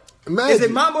play? Magic. Is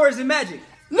it Mamba or is it Magic?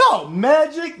 No,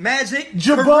 Magic,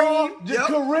 Jabbar,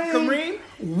 Kareem,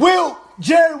 Wilt,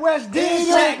 Jerry West,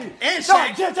 then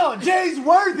Shaq. James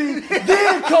Worthy,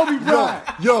 then Kobe Bryant.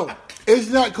 Yo, it's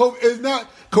not Kobe. It's not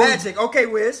Kobe. Magic. Okay,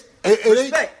 Wiz.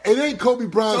 It ain't Kobe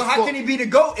Bryant's fault. So how can he be the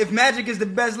GOAT if Magic is the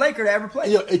best Laker to ever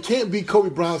play? Yo, it can't be Kobe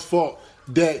Bryant's fault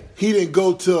that he didn't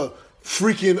go to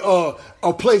freaking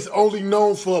a place only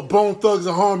known for Bone Thugs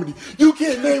and Harmony. You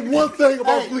can't name one thing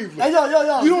about Cleveland. Hey,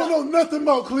 yo. You don't know nothing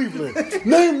about Cleveland.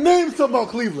 name something about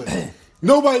Cleveland.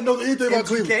 Nobody knows anything about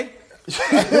Cleveland.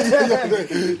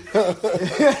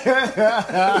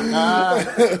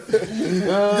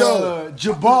 Yo,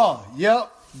 Jabbar.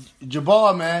 Yep.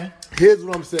 Jabbar, man. Here's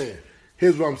what I'm saying.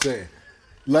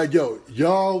 Like, yo,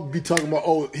 y'all be talking about,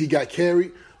 oh, he got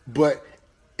carried, but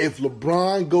if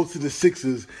LeBron goes to the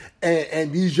Sixers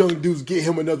and these young dudes get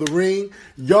him another ring,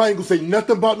 y'all ain't gonna say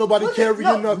nothing about nobody carrying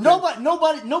nothing. Nobody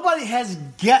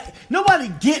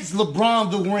gets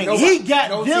LeBron the ring. He got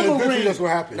them a ring. Eventually that's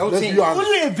what happened. No Let's team. be honest. What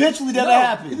do you mean eventually that'll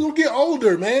happen? He's gonna get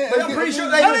older, man. But I'm pretty sure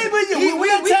we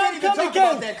can't even talk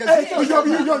about that because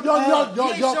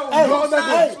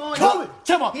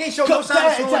he ain't showed no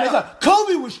signs.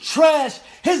 Kobe was trash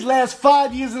his last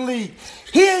 5 years in the league.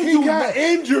 He got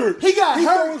injured. He got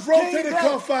hurt. He threw his rotator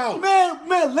cuff out.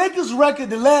 Man, Lakers record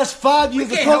the last 5 years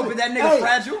We of can't Kobe. help it, that nigga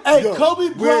fragile. Hey, Yo,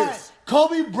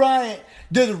 Kobe Bryant,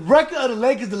 the record of the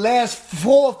Lakers the last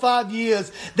 4 or 5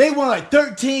 years, they won like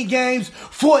 13 games,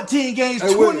 14 games,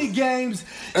 20 games,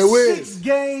 6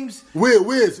 games.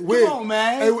 Wiz. Come on,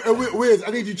 man. Hey, Wiz,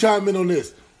 I need you to chime in on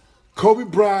this. Kobe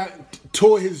Bryant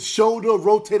tore his shoulder,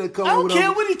 rotator cuff. I don't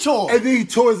care what he tore. And then he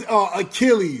tore his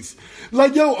Achilles.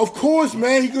 Like, yo, of course,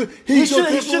 man. He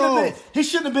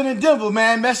shouldn't have been in Denver,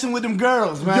 man, messing with them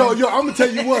girls, man. Yo, I'm gonna tell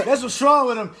you what. That's what's wrong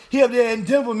with him. He up there in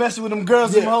Denver messing with them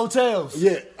girls in the hotels.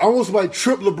 Yeah, I want somebody to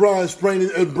trip LeBron, sprain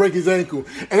it, and break his ankle,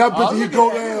 and I bet he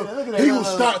go down. He will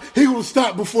stop. He will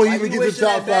stop before he even gets to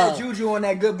top bad 5. Juju on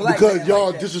that good black because man y'all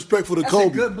like that. disrespectful to That's Kobe.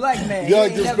 a good black man. Y'all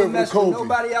he ain't never disrespectful to messed with Kobe.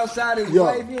 nobody outside his Yo,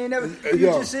 wife. He ain't never. You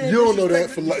don't know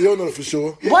that you don't know that for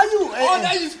sure. Why you? Oh,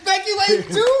 now you speculate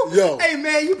too? Yo. Hey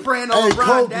man, you praying on LeBron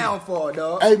Kobe. downfall,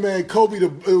 dog. Hey man, Kobe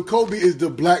is the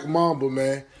black mamba,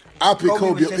 man. I pick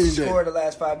Kobe was up just any a day. scorer the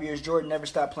last 5 years. Jordan never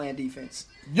stopped playing defense.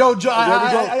 Yo,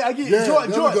 I get it.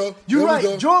 Jordan. You're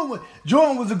right.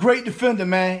 Jordan was a great defender,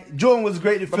 man. Jordan was a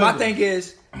great defender. But my thing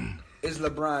is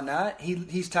LeBron not?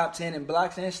 He's top 10 in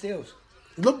blocks and steals.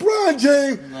 LeBron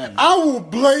James, I will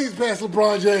blaze past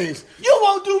LeBron James. You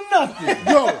won't do nothing.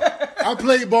 Yo, I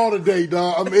played ball today,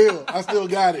 dog. I'm ill. I still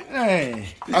got it. Hey.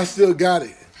 I still got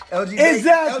it.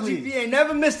 Exactly. LGB ain't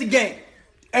never missed a game.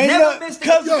 Ain't never missed a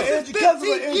game. His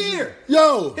 15th year.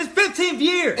 Yo. His 15th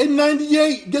year. In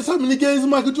 98, guess how many games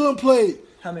Michael Jordan played?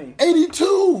 How many?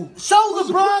 82. So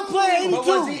LeBron played 82. But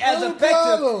was he as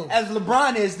effective as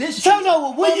LeBron is this So year?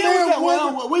 no, what year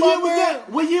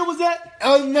was that?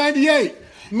 98.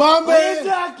 My man.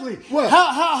 Exactly. What?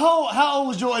 How old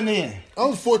was Jordan then? I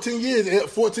was 14 years.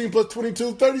 14 plus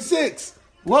 22, 36.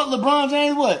 What, LeBron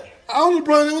James, what? I don't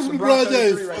LeBron. It was LeBron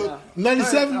James. Right now.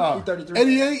 97? Oh. 33.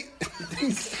 88?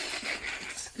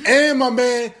 And my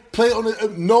man played on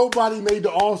the. Nobody made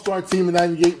the All-Star team in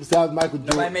 '98 besides Michael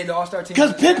Jordan. Nobody made the All-Star team.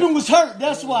 Because Pippen was hurt.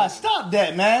 That's why. Stop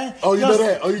that, man. Oh, you know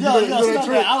that? Oh, you know that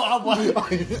trick?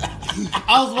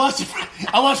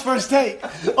 I watched First Take.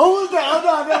 Oh, what was that? Oh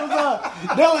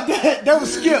no, that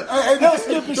was Skip. That was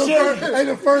Skip and Shannon. Hey,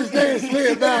 the first day it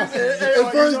slid down. The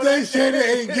first day Shannon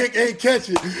ain't catch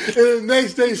it, and the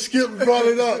next day Skip brought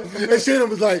it up, and Shannon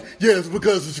was like, "Yeah, it's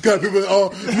because the Chicago people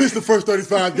missed the first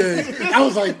 35 games." I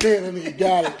was like, "Damn, that nigga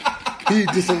got it." He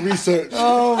did some research.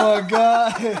 Oh my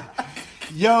God.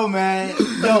 Yo, man.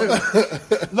 Yo.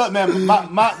 Look, man,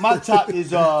 my top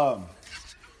is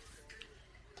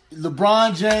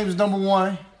LeBron James number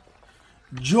 1,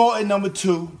 Jordan number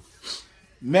 2,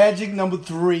 Magic number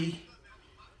 3.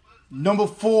 Number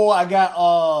 4 I got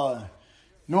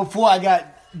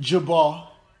Jabbar.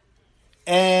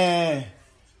 And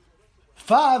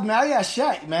 5, man, I got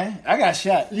Shaq, man. I got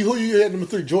Shaq. Who you had number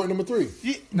 3? Jordan number 3?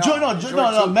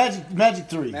 No, Magic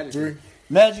 3.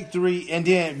 Magic 3, and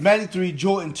then Magic 3,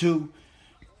 Jordan 2,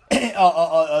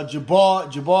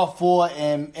 Jabbar 4,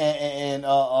 and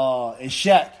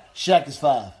Shaq. Shaq is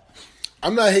 5.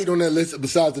 I'm not hating on that list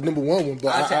besides the number 1 one,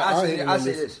 but I say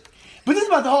this. But this is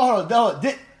about the hold on.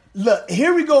 Look,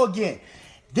 here we go again.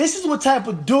 This is what type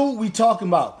of dude we talking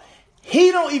about.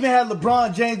 He don't even have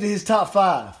LeBron James in his top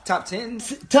 5. Top 10?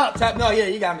 Top. No, yeah,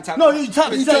 you got me top 10. No, he's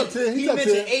top 10. He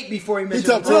mentioned 8 before he mentioned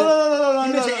top 10. LeBron.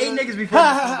 He mentioned 8 niggas before.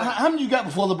 How many you got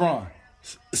before LeBron?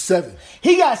 7.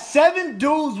 He got 7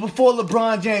 dudes before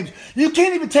LeBron James. You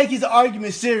can't even take his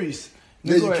argument serious.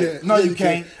 Yeah, you can't. No, you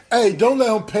can't. Hey, don't let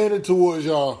him pander towards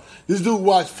y'all. This dude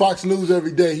watch Fox News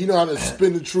every day. He know how to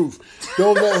spin the truth.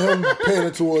 Don't let him pander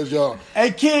towards y'all.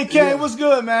 Hey, Kid Kane, what's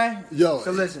good, man? Yo.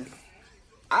 So listen,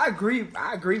 I agree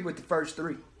with the first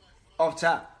 3 off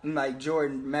top, like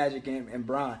Jordan, Magic, and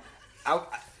Bron. I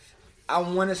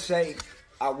want to say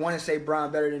I want to say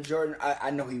Bron better than Jordan.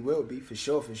 I know he will be for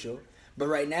sure. But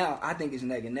right now, I think it's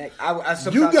neck and neck.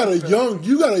 You got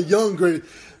a young great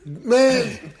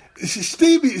man.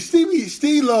 Stevie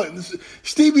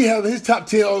having his top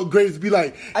 10 all greatest be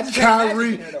like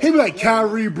Kyrie. He be like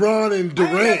Kyrie, Bron, and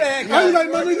Durant. I was like,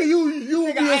 my nigga,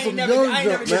 you be on some young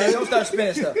jump, man. Don't start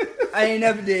spinning stuff. I ain't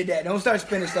never did that. Don't start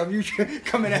spinning stuff. You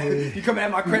coming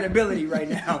at my credibility right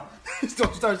now.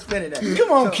 Don't start spinning that.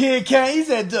 Come on, Kid Kane. He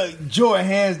said Jordan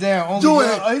hands down.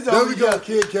 There we go,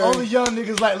 Kid Kane. Only young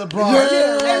niggas like LeBron.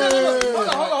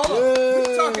 Hold on.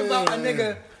 We talking about a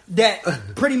nigga that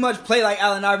pretty much play like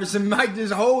Allen Iverson. Mike, this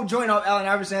whole joint off Allen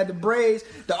Iverson had the braids,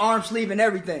 the arm sleeve, and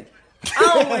everything. I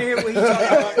don't want to hear what he talking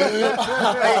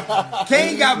about. Like,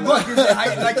 Kane got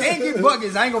buckets. Kane get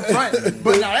buckets. I ain't gonna front.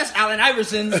 But now that's Allen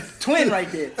Iverson twin right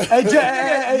there.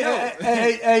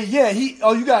 Yeah.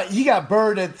 He got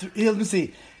Bird at 3. Let me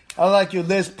see. I like your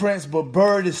list, Prince, but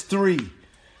Bird is 3.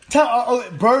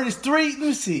 Bird is 3. Let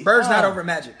me see. Bird's not over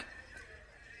Magic.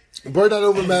 Bird not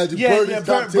over Magic. Bird is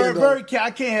top 10. Bird, I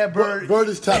can't have Bird. Bird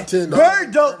is top 10.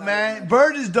 Bird dope, man.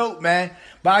 Bird is dope, man.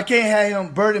 But I can't have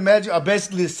him. Bird and Magic are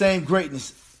basically the same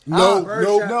greatness. No.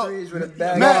 Magic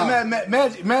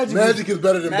is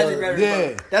better than Bird.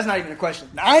 Yeah, that's not even a question.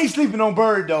 I ain't sleeping on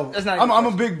Bird though. That's not. I'm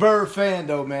a big Bird fan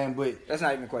though, man. But that's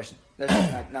not even a question.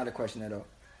 That's not a question at all.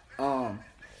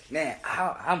 Man,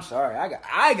 I'm sorry.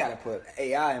 I gotta put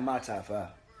AI in my top 5.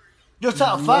 Your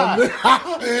top 5. Hey,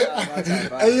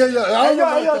 yo. I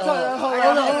gotta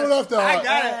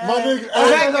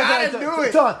do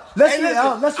it.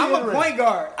 I'm a point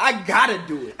guard. I gotta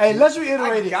do it. Hey, let's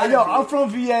reiterate it. Yo, I'm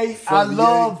from VA. I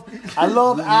love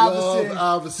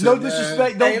Iverson. No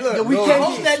disrespect. Hey, look, we can't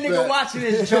hope that nigga watching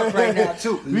this jump right now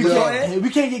too.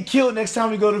 We can't get killed next time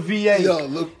we go to VA. Yo,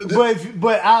 look,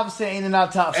 but Iverson ain't in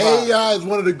our top 5. AI is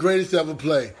one of the greatest to ever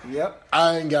play. Yep.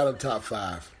 I ain't got him top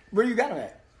 5. Where you got him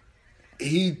at?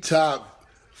 He top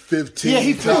 15. Yeah,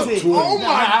 he top 20. Oh my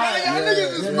God, y'all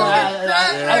niggas is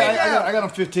I got him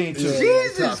 15 too.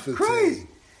 Jesus Christ.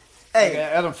 Hey,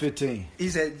 I got him 15. He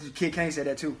said, Kid Kane said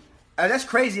that too. That's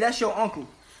crazy. That's your uncle.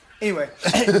 Anyway.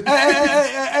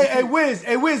 Hey, Wiz,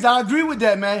 I agree with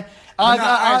that, man.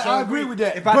 I agree with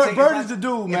that. Bird is the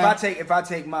dude, man. If I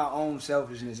take my own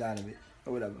selfishness out of it,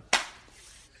 or whatever.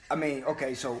 I mean,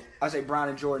 okay, so I say Bron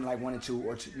and Jordan like 1 and 2,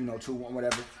 or 2, 1,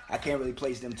 whatever. I can't really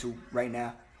place them 2 right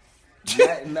now.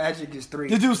 Magic is 3.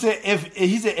 The dude said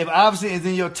if Iverson is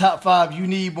in your top 5, you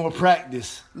need more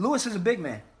practice. Lewis is a big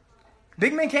man.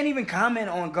 Big men can't even comment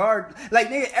on guard. Like,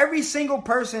 nigga, every single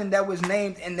person that was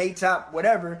named in they top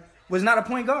whatever was not a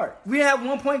point guard. We didn't have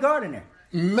one point guard in there.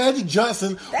 Magic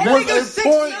Johnson was a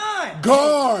point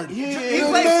guard. Yeah, he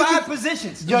played 5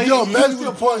 positions. Yo, Magic was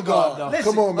a point guard.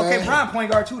 Listen, come on, man. Okay, Bron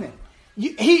point guard too then.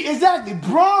 Exactly.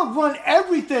 Bron run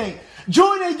everything.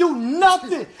 Jordan ain't do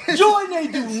nothing. Jordan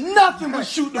ain't do nothing but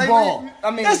shoot the ball.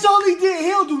 I mean, that's all he did. He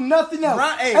don't do nothing else.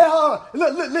 Hey, hold on.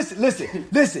 Look,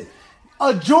 listen.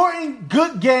 A Jordan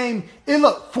good game. It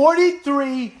looked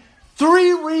 43,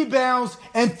 3 rebounds,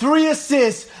 and 3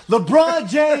 assists. LeBron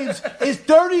James is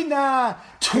 39,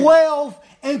 12,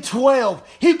 and 12.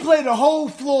 He played the whole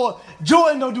floor.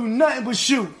 Jordan don't do nothing but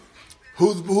shoot.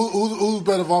 Who's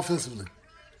better offensively?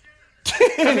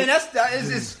 I mean, it's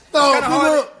kind of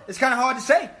hard. It's kind of hard to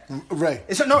say. Right.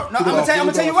 I'm gonna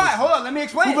tell you why. Hold on, let me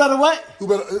explain. Who better what?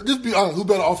 Just be honest. Who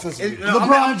better offensively?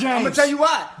 LeBron James. I'm gonna tell you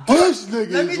why. This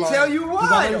nigga. Let me tell you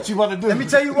why. What you want to do? Let me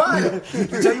tell you why.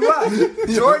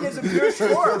 Jordan is a pure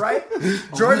scorer, right?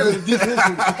 Jordan.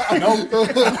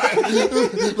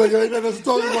 Like ain't nothing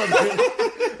talking about.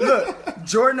 Look,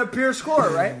 Jordan a pure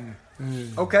scorer, right?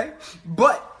 Okay,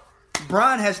 but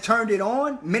Bron has turned it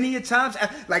on many a times.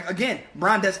 Like, again,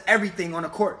 Bron does everything on the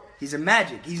court. He's a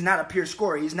Magic. He's not a pure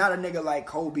scorer. He's not a nigga like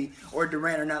Kobe or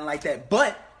Durant or nothing like that.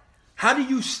 But how do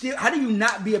you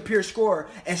not be a pure scorer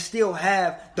and still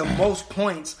have the most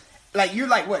points? Like, you're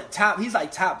like, what, he's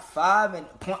like top 5 in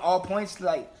all points,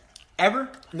 like, ever?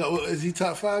 No, is he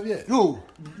top 5 yet? Who?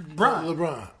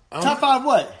 LeBron. Top 5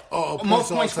 what?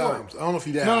 Most points scored. I don't know if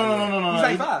he that. No. He's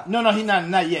like 5. No, he's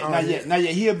not yet.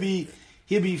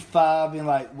 He'll be 5 in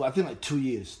I think like 2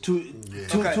 years. 2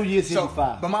 years he'll be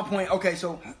 5. But my point, okay,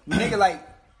 so nigga like,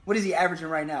 what is he averaging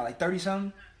right now? Like 30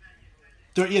 something?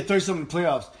 30 something in the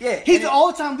playoffs. Yeah. He's the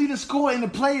all-time leading scorer in the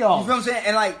playoffs. You feel what I'm saying?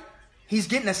 And like, he's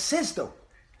getting assists though.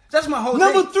 That's my whole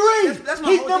number thing. 3. That's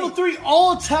my he's whole number thing. 3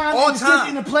 all-time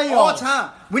in the playoffs. All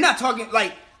time. We're not talking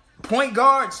like point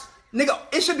guards. Nigga,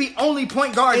 it should be only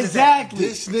point guards. Exactly.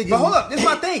 This nigga. But hold up, this is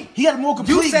my thing. He got a more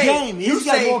complete game. He's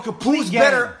got a more complete who's game.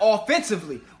 Better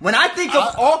offensively? When I think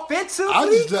of offensively,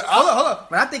 hold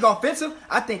up. When I think offensive,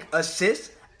 I think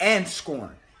assists and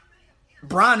scoring.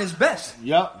 Bron is best.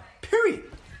 Yep. Period.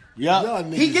 Yep.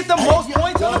 He get the most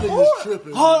points on the board. He get the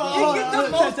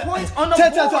most points on the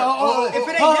board. If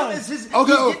it ain't him, it's his.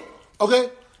 Okay.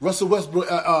 Russell Westbrook.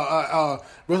 What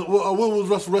was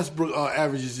Russell Westbrook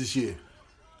averages this year?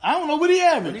 I don't know what he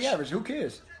averaged. What he average? Who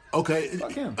cares? Okay.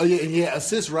 Fuck him. Oh yeah, and he had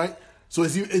assists, right? So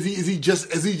is he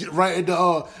right at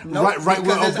the Nope,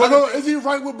 is he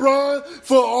right with Bron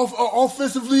for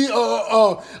offensively?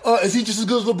 Is he just as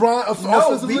good as LeBron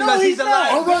offensively? Because he's a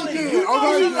liability. All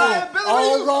right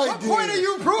then. What point are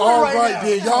you proving All right right now?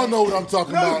 then. Y'all know what I'm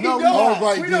talking about. No, All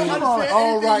right we then. don't understand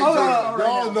All right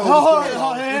anything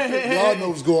then. right Y'all know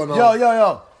what's going on.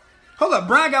 Yo. Hold up,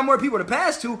 Brian got more people to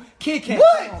pass to. Kid Kane.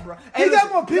 What? Come on, bro. He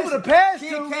got more people to pass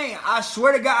Kid to? Kane, I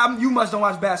swear to God, you must don't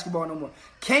watch basketball no more.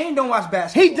 Kane don't watch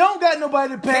basketball. He don't got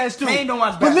nobody to pass to. Kane don't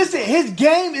watch But basketball. listen, his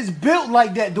game is built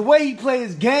like that. The way he plays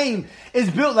his game is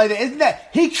built like that. Isn't that?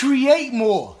 He create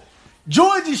more.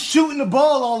 George is shooting the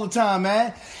ball all the time,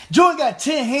 man. George got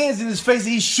 10 hands in his face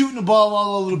and he's shooting the ball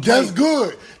all over the place. That's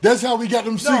good. That's how we got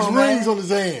them six rings on his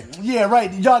hand. Yeah, right.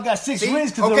 Y'all got 6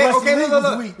 rings because the rest of the league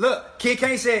was weak. Look, Kid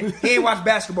Kane said he ain't watched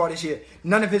basketball this year.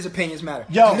 None of his opinions matter.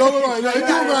 Yo. No,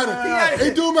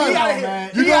 it do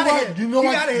matter. It do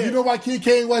matter. You know why Kid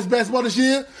Kane watched basketball this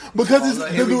year? Because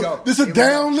it's a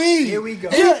down league. Here we go.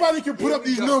 Anybody can put up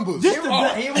these numbers. Here we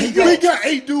go. We got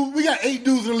 8 dudes. We got 8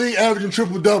 dudes in the league averaging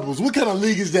triple doubles. What kind of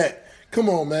league is that? Come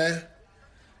on, man.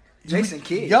 Jason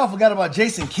Kidd. Y'all forgot about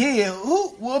Jason Kidd.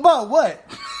 Who? About what?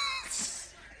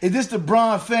 Is this the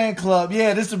Bron fan club?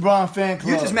 Yeah, this the Bron fan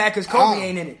club. You just mad because Kobe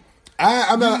ain't in it.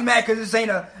 I'm You not. just mad because this ain't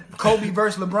a Kobe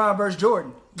versus LeBron versus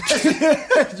Jordan.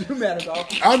 You mad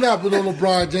about I'm not been on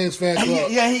LeBron James fan club.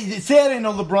 Yeah, he said ain't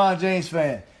no LeBron James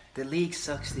fan. the league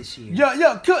sucks this year.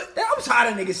 Yo, good. I'm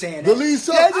tired of niggas saying that. The league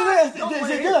sucks.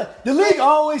 Yeah, the league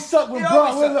always sucked when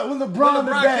LeBron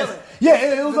the best.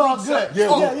 Yeah, it was all good. He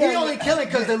only killing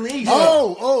because the league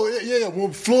sucks. Yeah.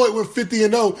 When Floyd went 50-0,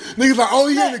 niggas like, oh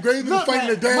yeah, the greatest nigga fighting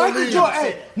the damn league.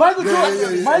 Michael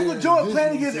Jordan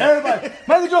playing against everybody.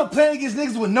 Michael Jordan playing against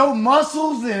niggas with no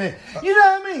muscles in it. You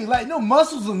know what I mean? Like no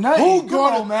muscles or nothing. Who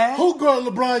guarded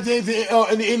LeBron James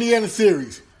in the Indiana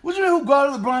series? What you mean who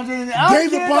guarded LeBron James?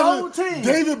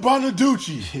 David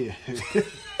Bonaducci.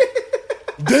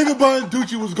 David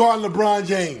Bonaducci was guarding LeBron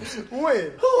James.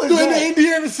 When? Who is In that? the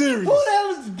Indiana series. Who the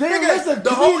hell is David? That's a The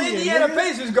whole comedian, Indiana nigga.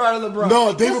 Pacers guarded LeBron.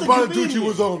 No, David That's a Bonaducci comedian.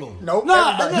 was on him. Nope. No.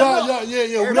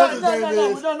 Whatever his name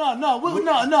is. No.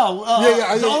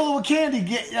 The other one, Candy.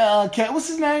 What's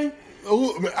his name?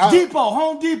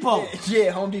 Home Depot.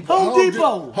 Yeah, Home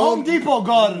Depot. Home Depot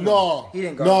guarded him. No, He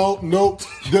didn't guard no.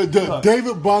 The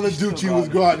David Bonaducci was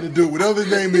guarding the dude. Whatever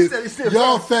his name is.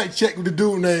 Y'all fact check what the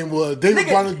dude name was. David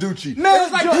Bonaducci. Man, It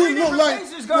was like three different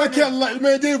Pacers guarding him.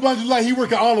 Man, David Bonaducci like he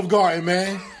work at Olive Garden,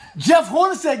 man. Jeff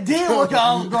Hornacek did work at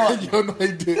Olive Garden. Yo, no,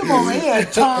 he did. Come on, man. He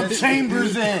had Tom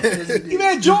Chambers and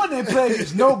man, Jordan didn't play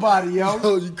against nobody, yo.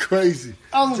 Oh, you crazy.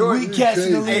 I'm the weak cats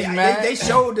in the crazy. league, man. They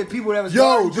showed the people that was Yo,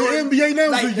 guarding the Jordan. NBA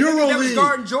now is a the Euro nigga that was league.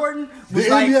 guarding Jordan The was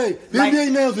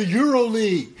NBA now is a Euro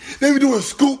League. They were doing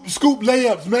scoop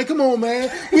layups, man. Come on, man.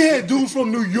 We had dudes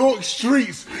from New York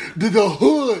streets, the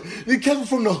hood. They came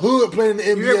from the hood playing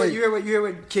in the NBA. You hear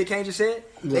what Kid Kane just said?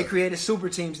 Yeah. They created super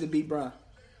teams to beat Bron.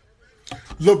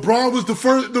 LeBron was the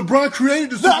first. LeBron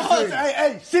created the super team.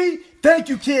 Hey, see? Thank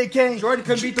you, Kid Kane. Jordan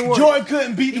couldn't beat the Warriors. Jordan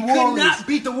couldn't beat the Warriors. Could not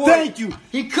beat the Warriors. Thank you.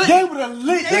 He couldn't. They would have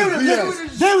lit. They would have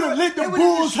lit the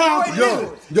Bulls' house. They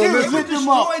would have lit them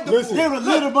up. They would have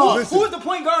lit them up. Who was the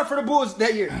point guard for the Bulls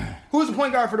that year? Who was the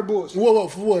point guard for the Bulls?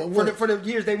 What? For what? For the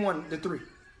years they won the three.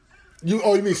 You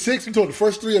mean 6? You told the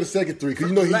first 3 or the second 3?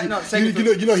 Because he Second won 3. He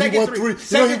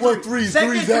won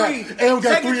 3s out, and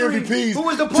got 3 MVPs. Who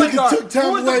was the point guard? Took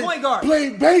time away,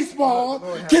 played baseball,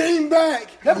 came back,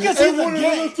 That's because and won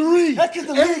another 3. That's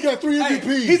because and he got 3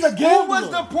 MVPs. He's a gambler. Who was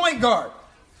the point guard?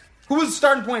 Who was the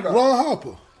starting point guard? Ron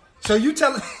Harper. So you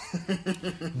tell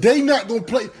They not gonna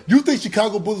play. You think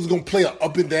Chicago Bulls is gonna play an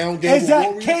up and down game?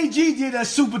 Exactly. KG did that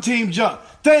super team jump.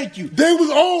 Thank you. They was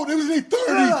old. They was in their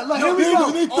 30s. Here we They go. was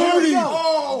in their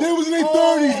 30s. They was in their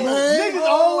 30s, man. Niggas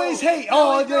always hate.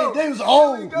 They was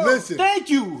old. Listen. Thank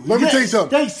you. Let me tell you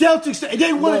something. They Celtics.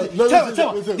 They won.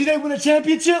 Tell me. Did they win a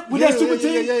championship with that super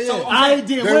team? Yeah. I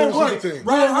did. They Where won work? super team.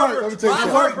 Ron Harper. Let me tell you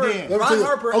something. Ron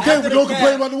Harper. Okay, but don't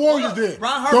complain about the Warriors then.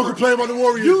 Don't complain about the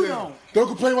Warriors You then. don't. Don't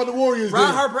complain about the Warriors then.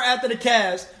 Ron Harper after the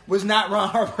Cavs was not Ron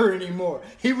Harper anymore.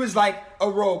 He was like a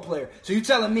role player. So you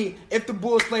telling me if the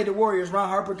Bulls played the Warriors, Ron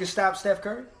Harper could stop Steph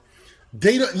Curry?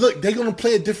 They don't, look. They're gonna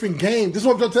play a different game. This is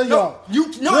what I'm trying to tell y'all.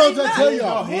 I'm trying to tell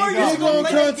y'all. Warriors I'm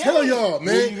trying to tell y'all,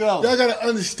 man. Y'all gotta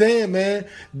understand, man.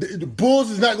 The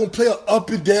Bulls is not gonna play an up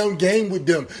and down game with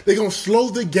them. They're gonna slow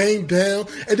the game down,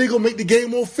 and they're gonna make the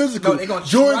game more physical. No, they're gonna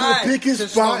Jordan try gonna pick his to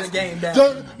slow spots. the game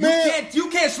down. Man, You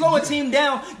can't slow a team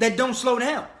down that don't slow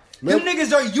down. Man. Them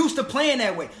niggas are used to playing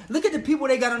that way. Look at the people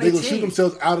they got on their they're team. gonna shoot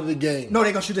themselves out of the game. No,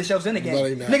 they gonna shoot themselves in the game. No,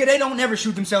 they not. Nigga, they don't never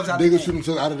shoot themselves out of They're the gonna game. shoot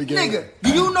themselves out of the game. Nigga,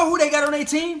 do you know who they got on their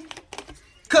team?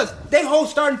 Cause they whole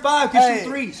starting five can shoot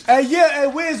threes. Hey,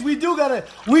 Wiz, we do got a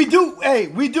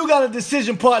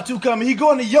decision part 2 coming. He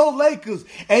going to your Lakers,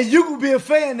 and you will be a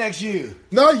fan next year.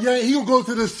 No, he ain't. He gonna go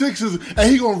to the Sixers,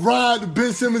 and he gonna ride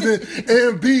Ben Simmons and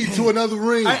Embiid to another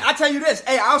ring. I tell you this.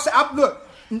 Hey, look.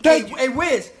 Hey,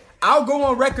 Wiz, I'll go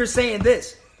on record saying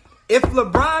this. If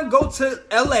LeBron go to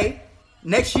LA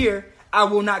next year, I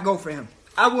will not go for him.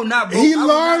 I will not vote. He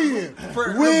lying.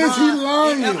 Where's he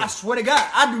lying? I swear to God,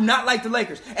 I do not like the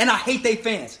Lakers, and I hate their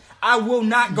fans. I will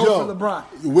not go for LeBron.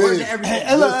 Where's everything?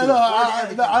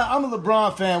 I'm a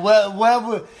LeBron fan.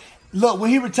 Wherever, look, when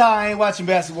he retire, I ain't watching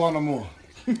basketball no more.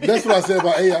 That's what I said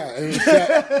about AI. And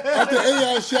Shaq. After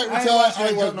AI and Shaq retired, I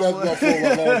ain't watched basketball for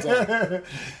a long time.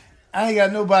 I ain't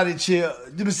got nobody chill.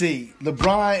 Let me see.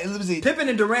 LeBron. Let me see. Pippen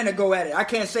and Durant will go at it. I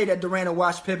can't say that Durant will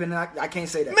watch Pippen. I can't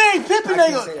say that. Man, Pippen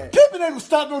ain't gonna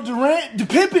stop no Durant.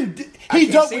 Pippen, he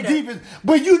dope with defense,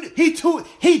 but he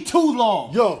too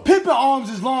long. Yo, Pippen arms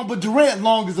is long, but Durant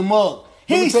long as a mug.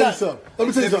 Let me tell you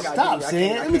something. Stop,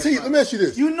 saying. Let me ask you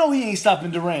this. You know he ain't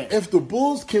stopping Durant. If the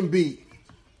Bulls can beat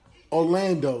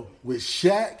Orlando with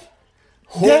Shaq.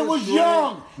 They was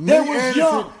young. Then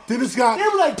it's got they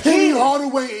were like Penny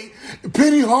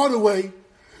Hardaway.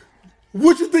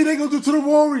 What you think they gonna do to the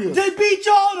Warriors? They beat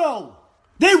y'all though.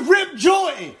 They ripped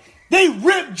Jordan. And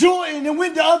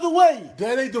went the other way.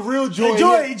 That ain't the real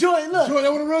Jordan. Jordan, look. Jordan,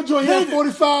 that was the real Jordan. He had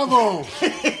 45 on.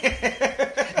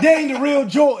 They ain't the real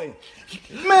Jordan.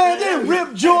 Man, they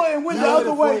ripped Jordan and went the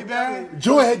other way, man.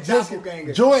 Jordan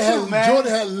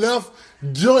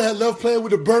had left playing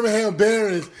with the Birmingham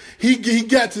Barons. He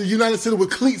got to the United Center with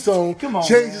cleats on,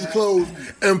 changed his clothes,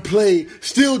 and played.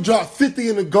 Still dropped 50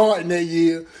 in the Garden that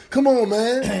year. Come on,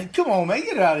 man. Come on, man.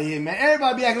 Get out of here, man.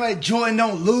 Everybody be acting like Jordan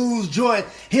don't lose. Jordan,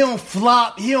 he don't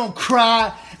flop. He don't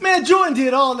cry. Man, Jordan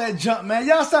did all that jump, man.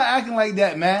 Y'all start acting like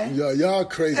that, man. Y'all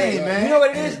crazy. Hey, man. You know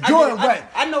what it is? Jordan, right.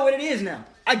 I know what it is now.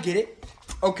 I get it.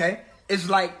 Okay. It's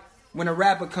like when a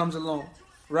rapper comes along,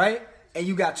 right? And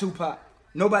you got Tupac.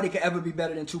 Nobody can ever be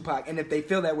better than Tupac. And if they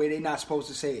feel that way, they're not supposed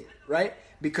to say it, right?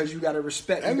 Because you got to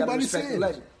respect the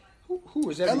legend. Who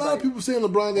is everybody? A lot of people saying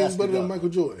LeBron James is better than Michael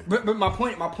Jordan. But my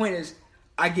point is,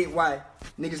 I get why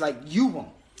niggas like you won't.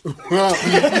 It ain't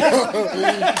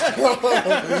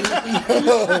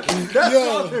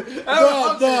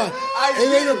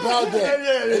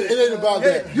about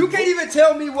that. You can't even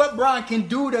tell me what Bron can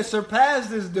do to surpass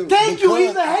this dude. Thank you.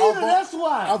 He's a hater. That's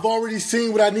why. I've already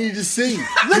seen what I needed to see.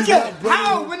 Look at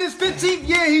how in his 15th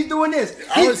year he's doing this.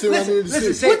 I already seen what I needed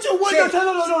to see.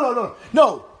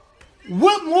 No.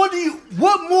 What more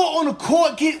on the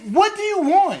court? What do you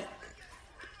want?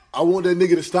 I want that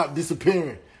nigga to stop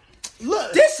disappearing.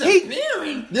 Look,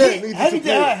 disappearing?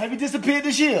 Have he disappeared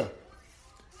this year?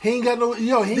 He ain't got no.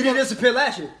 Did he disappear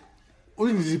last year? What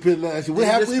did he disappear last year? What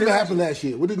happened last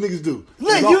year? What did niggas do?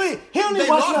 Look, he don't even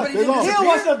watch enough. He don't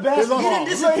watch enough basketball.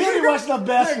 He didn't watch enough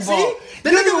basketball. The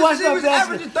nigga was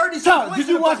averaging 36 points. Did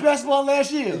you watch basketball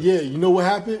last year? Yeah, you know what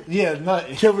happened? Yeah,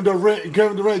 nothing. Kevin Durant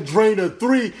drained a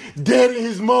 3 dead in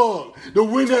his mug to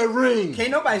win that ring. Can't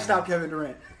nobody stop Kevin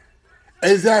Durant.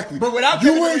 Exactly. But without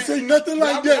you ain't say nothing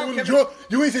like that when Jordan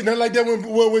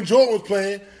was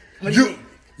playing.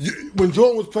 When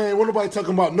Jordan was playing, what nobody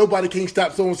talking about? Nobody can't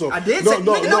stop so and so. I did say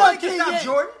nobody can stop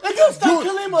Jordan. They couldn't stop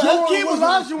Hakeem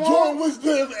Olajuwon. Jordan was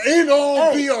the end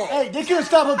all be all. Hey, they couldn't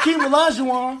stop Hakeem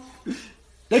Olajuwon.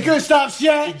 They couldn't stop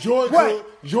Shaq.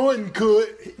 Jordan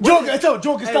could. Jordan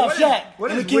could stop Shaq.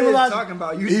 What is Wiz talking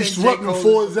about? He swept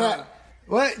before his eye.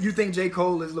 What? You think J.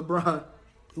 Cole is LeBron?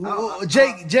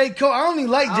 J. Cole. I don't even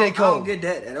like J. Cole. I don't get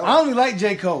that at all. I don't even like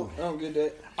J. Cole. I don't get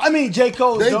that. I mean, J.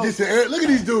 Cole. Look at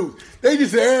these dudes. They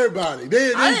just say everybody.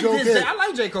 I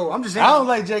like J. Cole. I'm just saying. I don't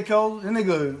like J. Cole. That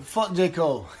nigga, fuck J.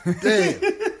 Cole. Damn.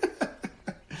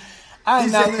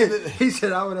 He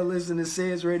said, I would have listened to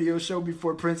Sid's radio show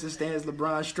before Prince and Stan's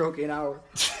LeBron stroking hour.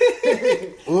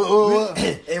 We would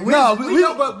have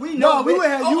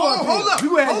you up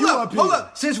here. Hold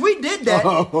up. Since we did that,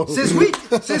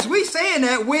 since we saying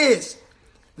that, Wiz,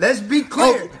 Let's be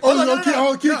clear. The sweet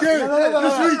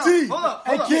tea. Hold up.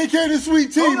 Kid K, the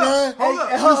sweet tea, man. Hold up.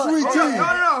 The sweet tea.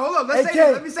 Hold up.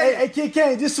 Let me say Hey, Kid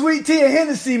K, this sweet tea and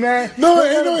Hennessy, man. No,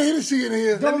 ain't no Hennessy in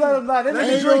here. Don't let him lie. They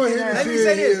Ain't drinking, no man. Let me Hennessy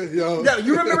say in this. here, yo. Yo,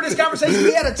 you remember this conversation?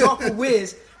 We had a talk with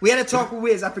Wiz.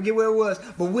 I forget where it was,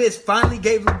 but Wiz finally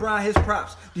gave LeBron his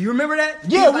props. Do you remember that?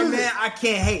 Yeah, he was like, Wiz- man, I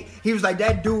can't hate. He was like,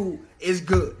 that dude is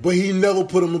good. But he never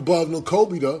put him above no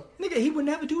Kobe, though. Nigga, he would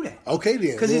never do that. Okay,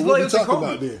 then. Because he's What we loyal to talking Kobe.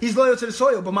 about then? He's loyal to the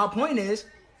soil. But my point is,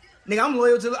 nigga, I'm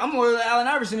loyal to Allen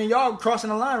Iverson, and y'all crossing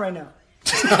the line right now.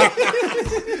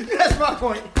 That's my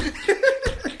point.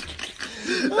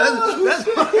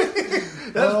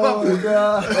 That's my point.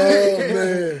 God. Oh,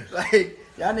 man. Like,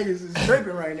 y'all niggas is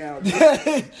tripping right now. Dude.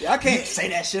 Y'all can't say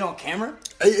that shit on camera.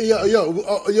 Hey, yo,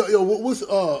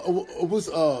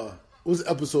 what's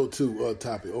episode 2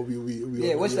 topic?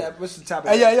 What's the topic?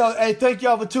 Hey, thank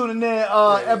y'all for tuning in.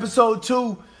 Episode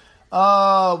 2.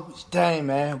 Dang,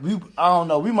 man. I don't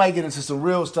know. We might get into some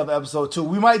real stuff. Episode 2.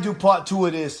 We might do part 2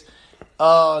 of this.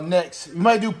 Next. We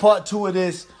might do part 2 of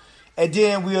this. And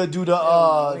then we'll do the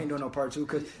we ain't doing no part 2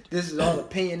 because this is all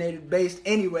opinionated based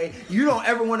anyway. You don't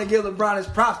ever want to give LeBron his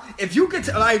props. If you could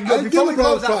before we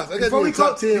close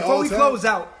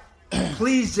out,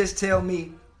 please just tell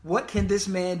me what can this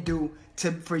man do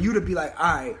for you to be like,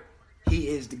 all right, he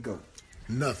is the GOAT.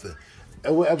 Nothing.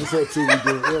 And what episode 2 we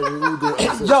doing? We doing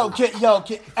episode 2.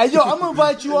 I'm gonna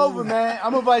invite you over, man.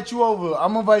 I'm gonna invite you over,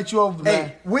 man.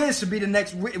 Hey, Wiz should be the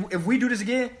next. If we do this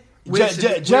again,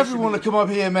 Jeffrey want to come up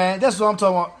here, man. That's what I'm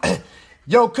talking about.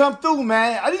 Yo, come through,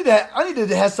 man. I need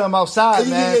to have something outside,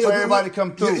 man, for everybody to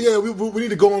come through. Yeah, we need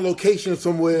to go on location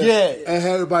somewhere. Yeah, and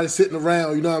have everybody sitting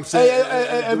around. You know what I'm saying?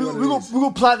 Hey, we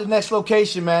gonna plot the next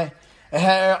location, man, and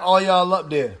have all y'all up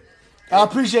there. I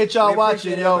appreciate y'all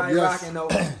watching, yo. Yes. Rocking, though.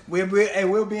 We'll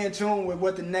be in tune with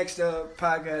what the next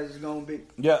podcast is gonna be.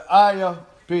 Yeah, all right, yo.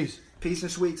 Peace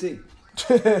and sweet tea.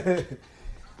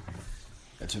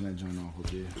 I turn that joint off,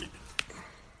 okay?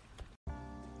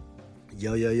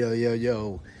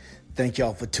 Yo. Thank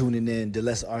y'all for tuning in to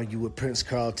Let's Argue with Prince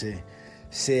Carlton.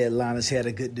 Said Linus had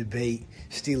a good debate.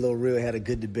 Stilo Real had a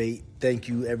good debate. Thank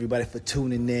you, everybody, for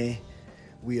tuning in.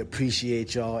 We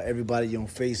appreciate y'all. Everybody on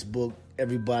Facebook,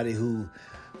 everybody who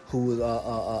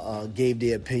gave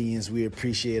their opinions. We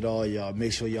appreciate all y'all.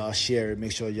 Make sure y'all share it.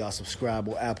 Make sure y'all subscribe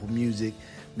on Apple Music.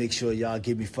 Make sure y'all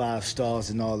give me 5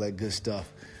 stars and all that good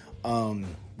stuff.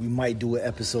 We might do an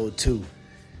episode 2.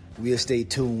 We'll stay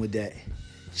tuned with that.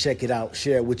 Check it out.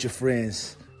 Share it with your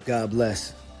friends. God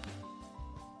bless.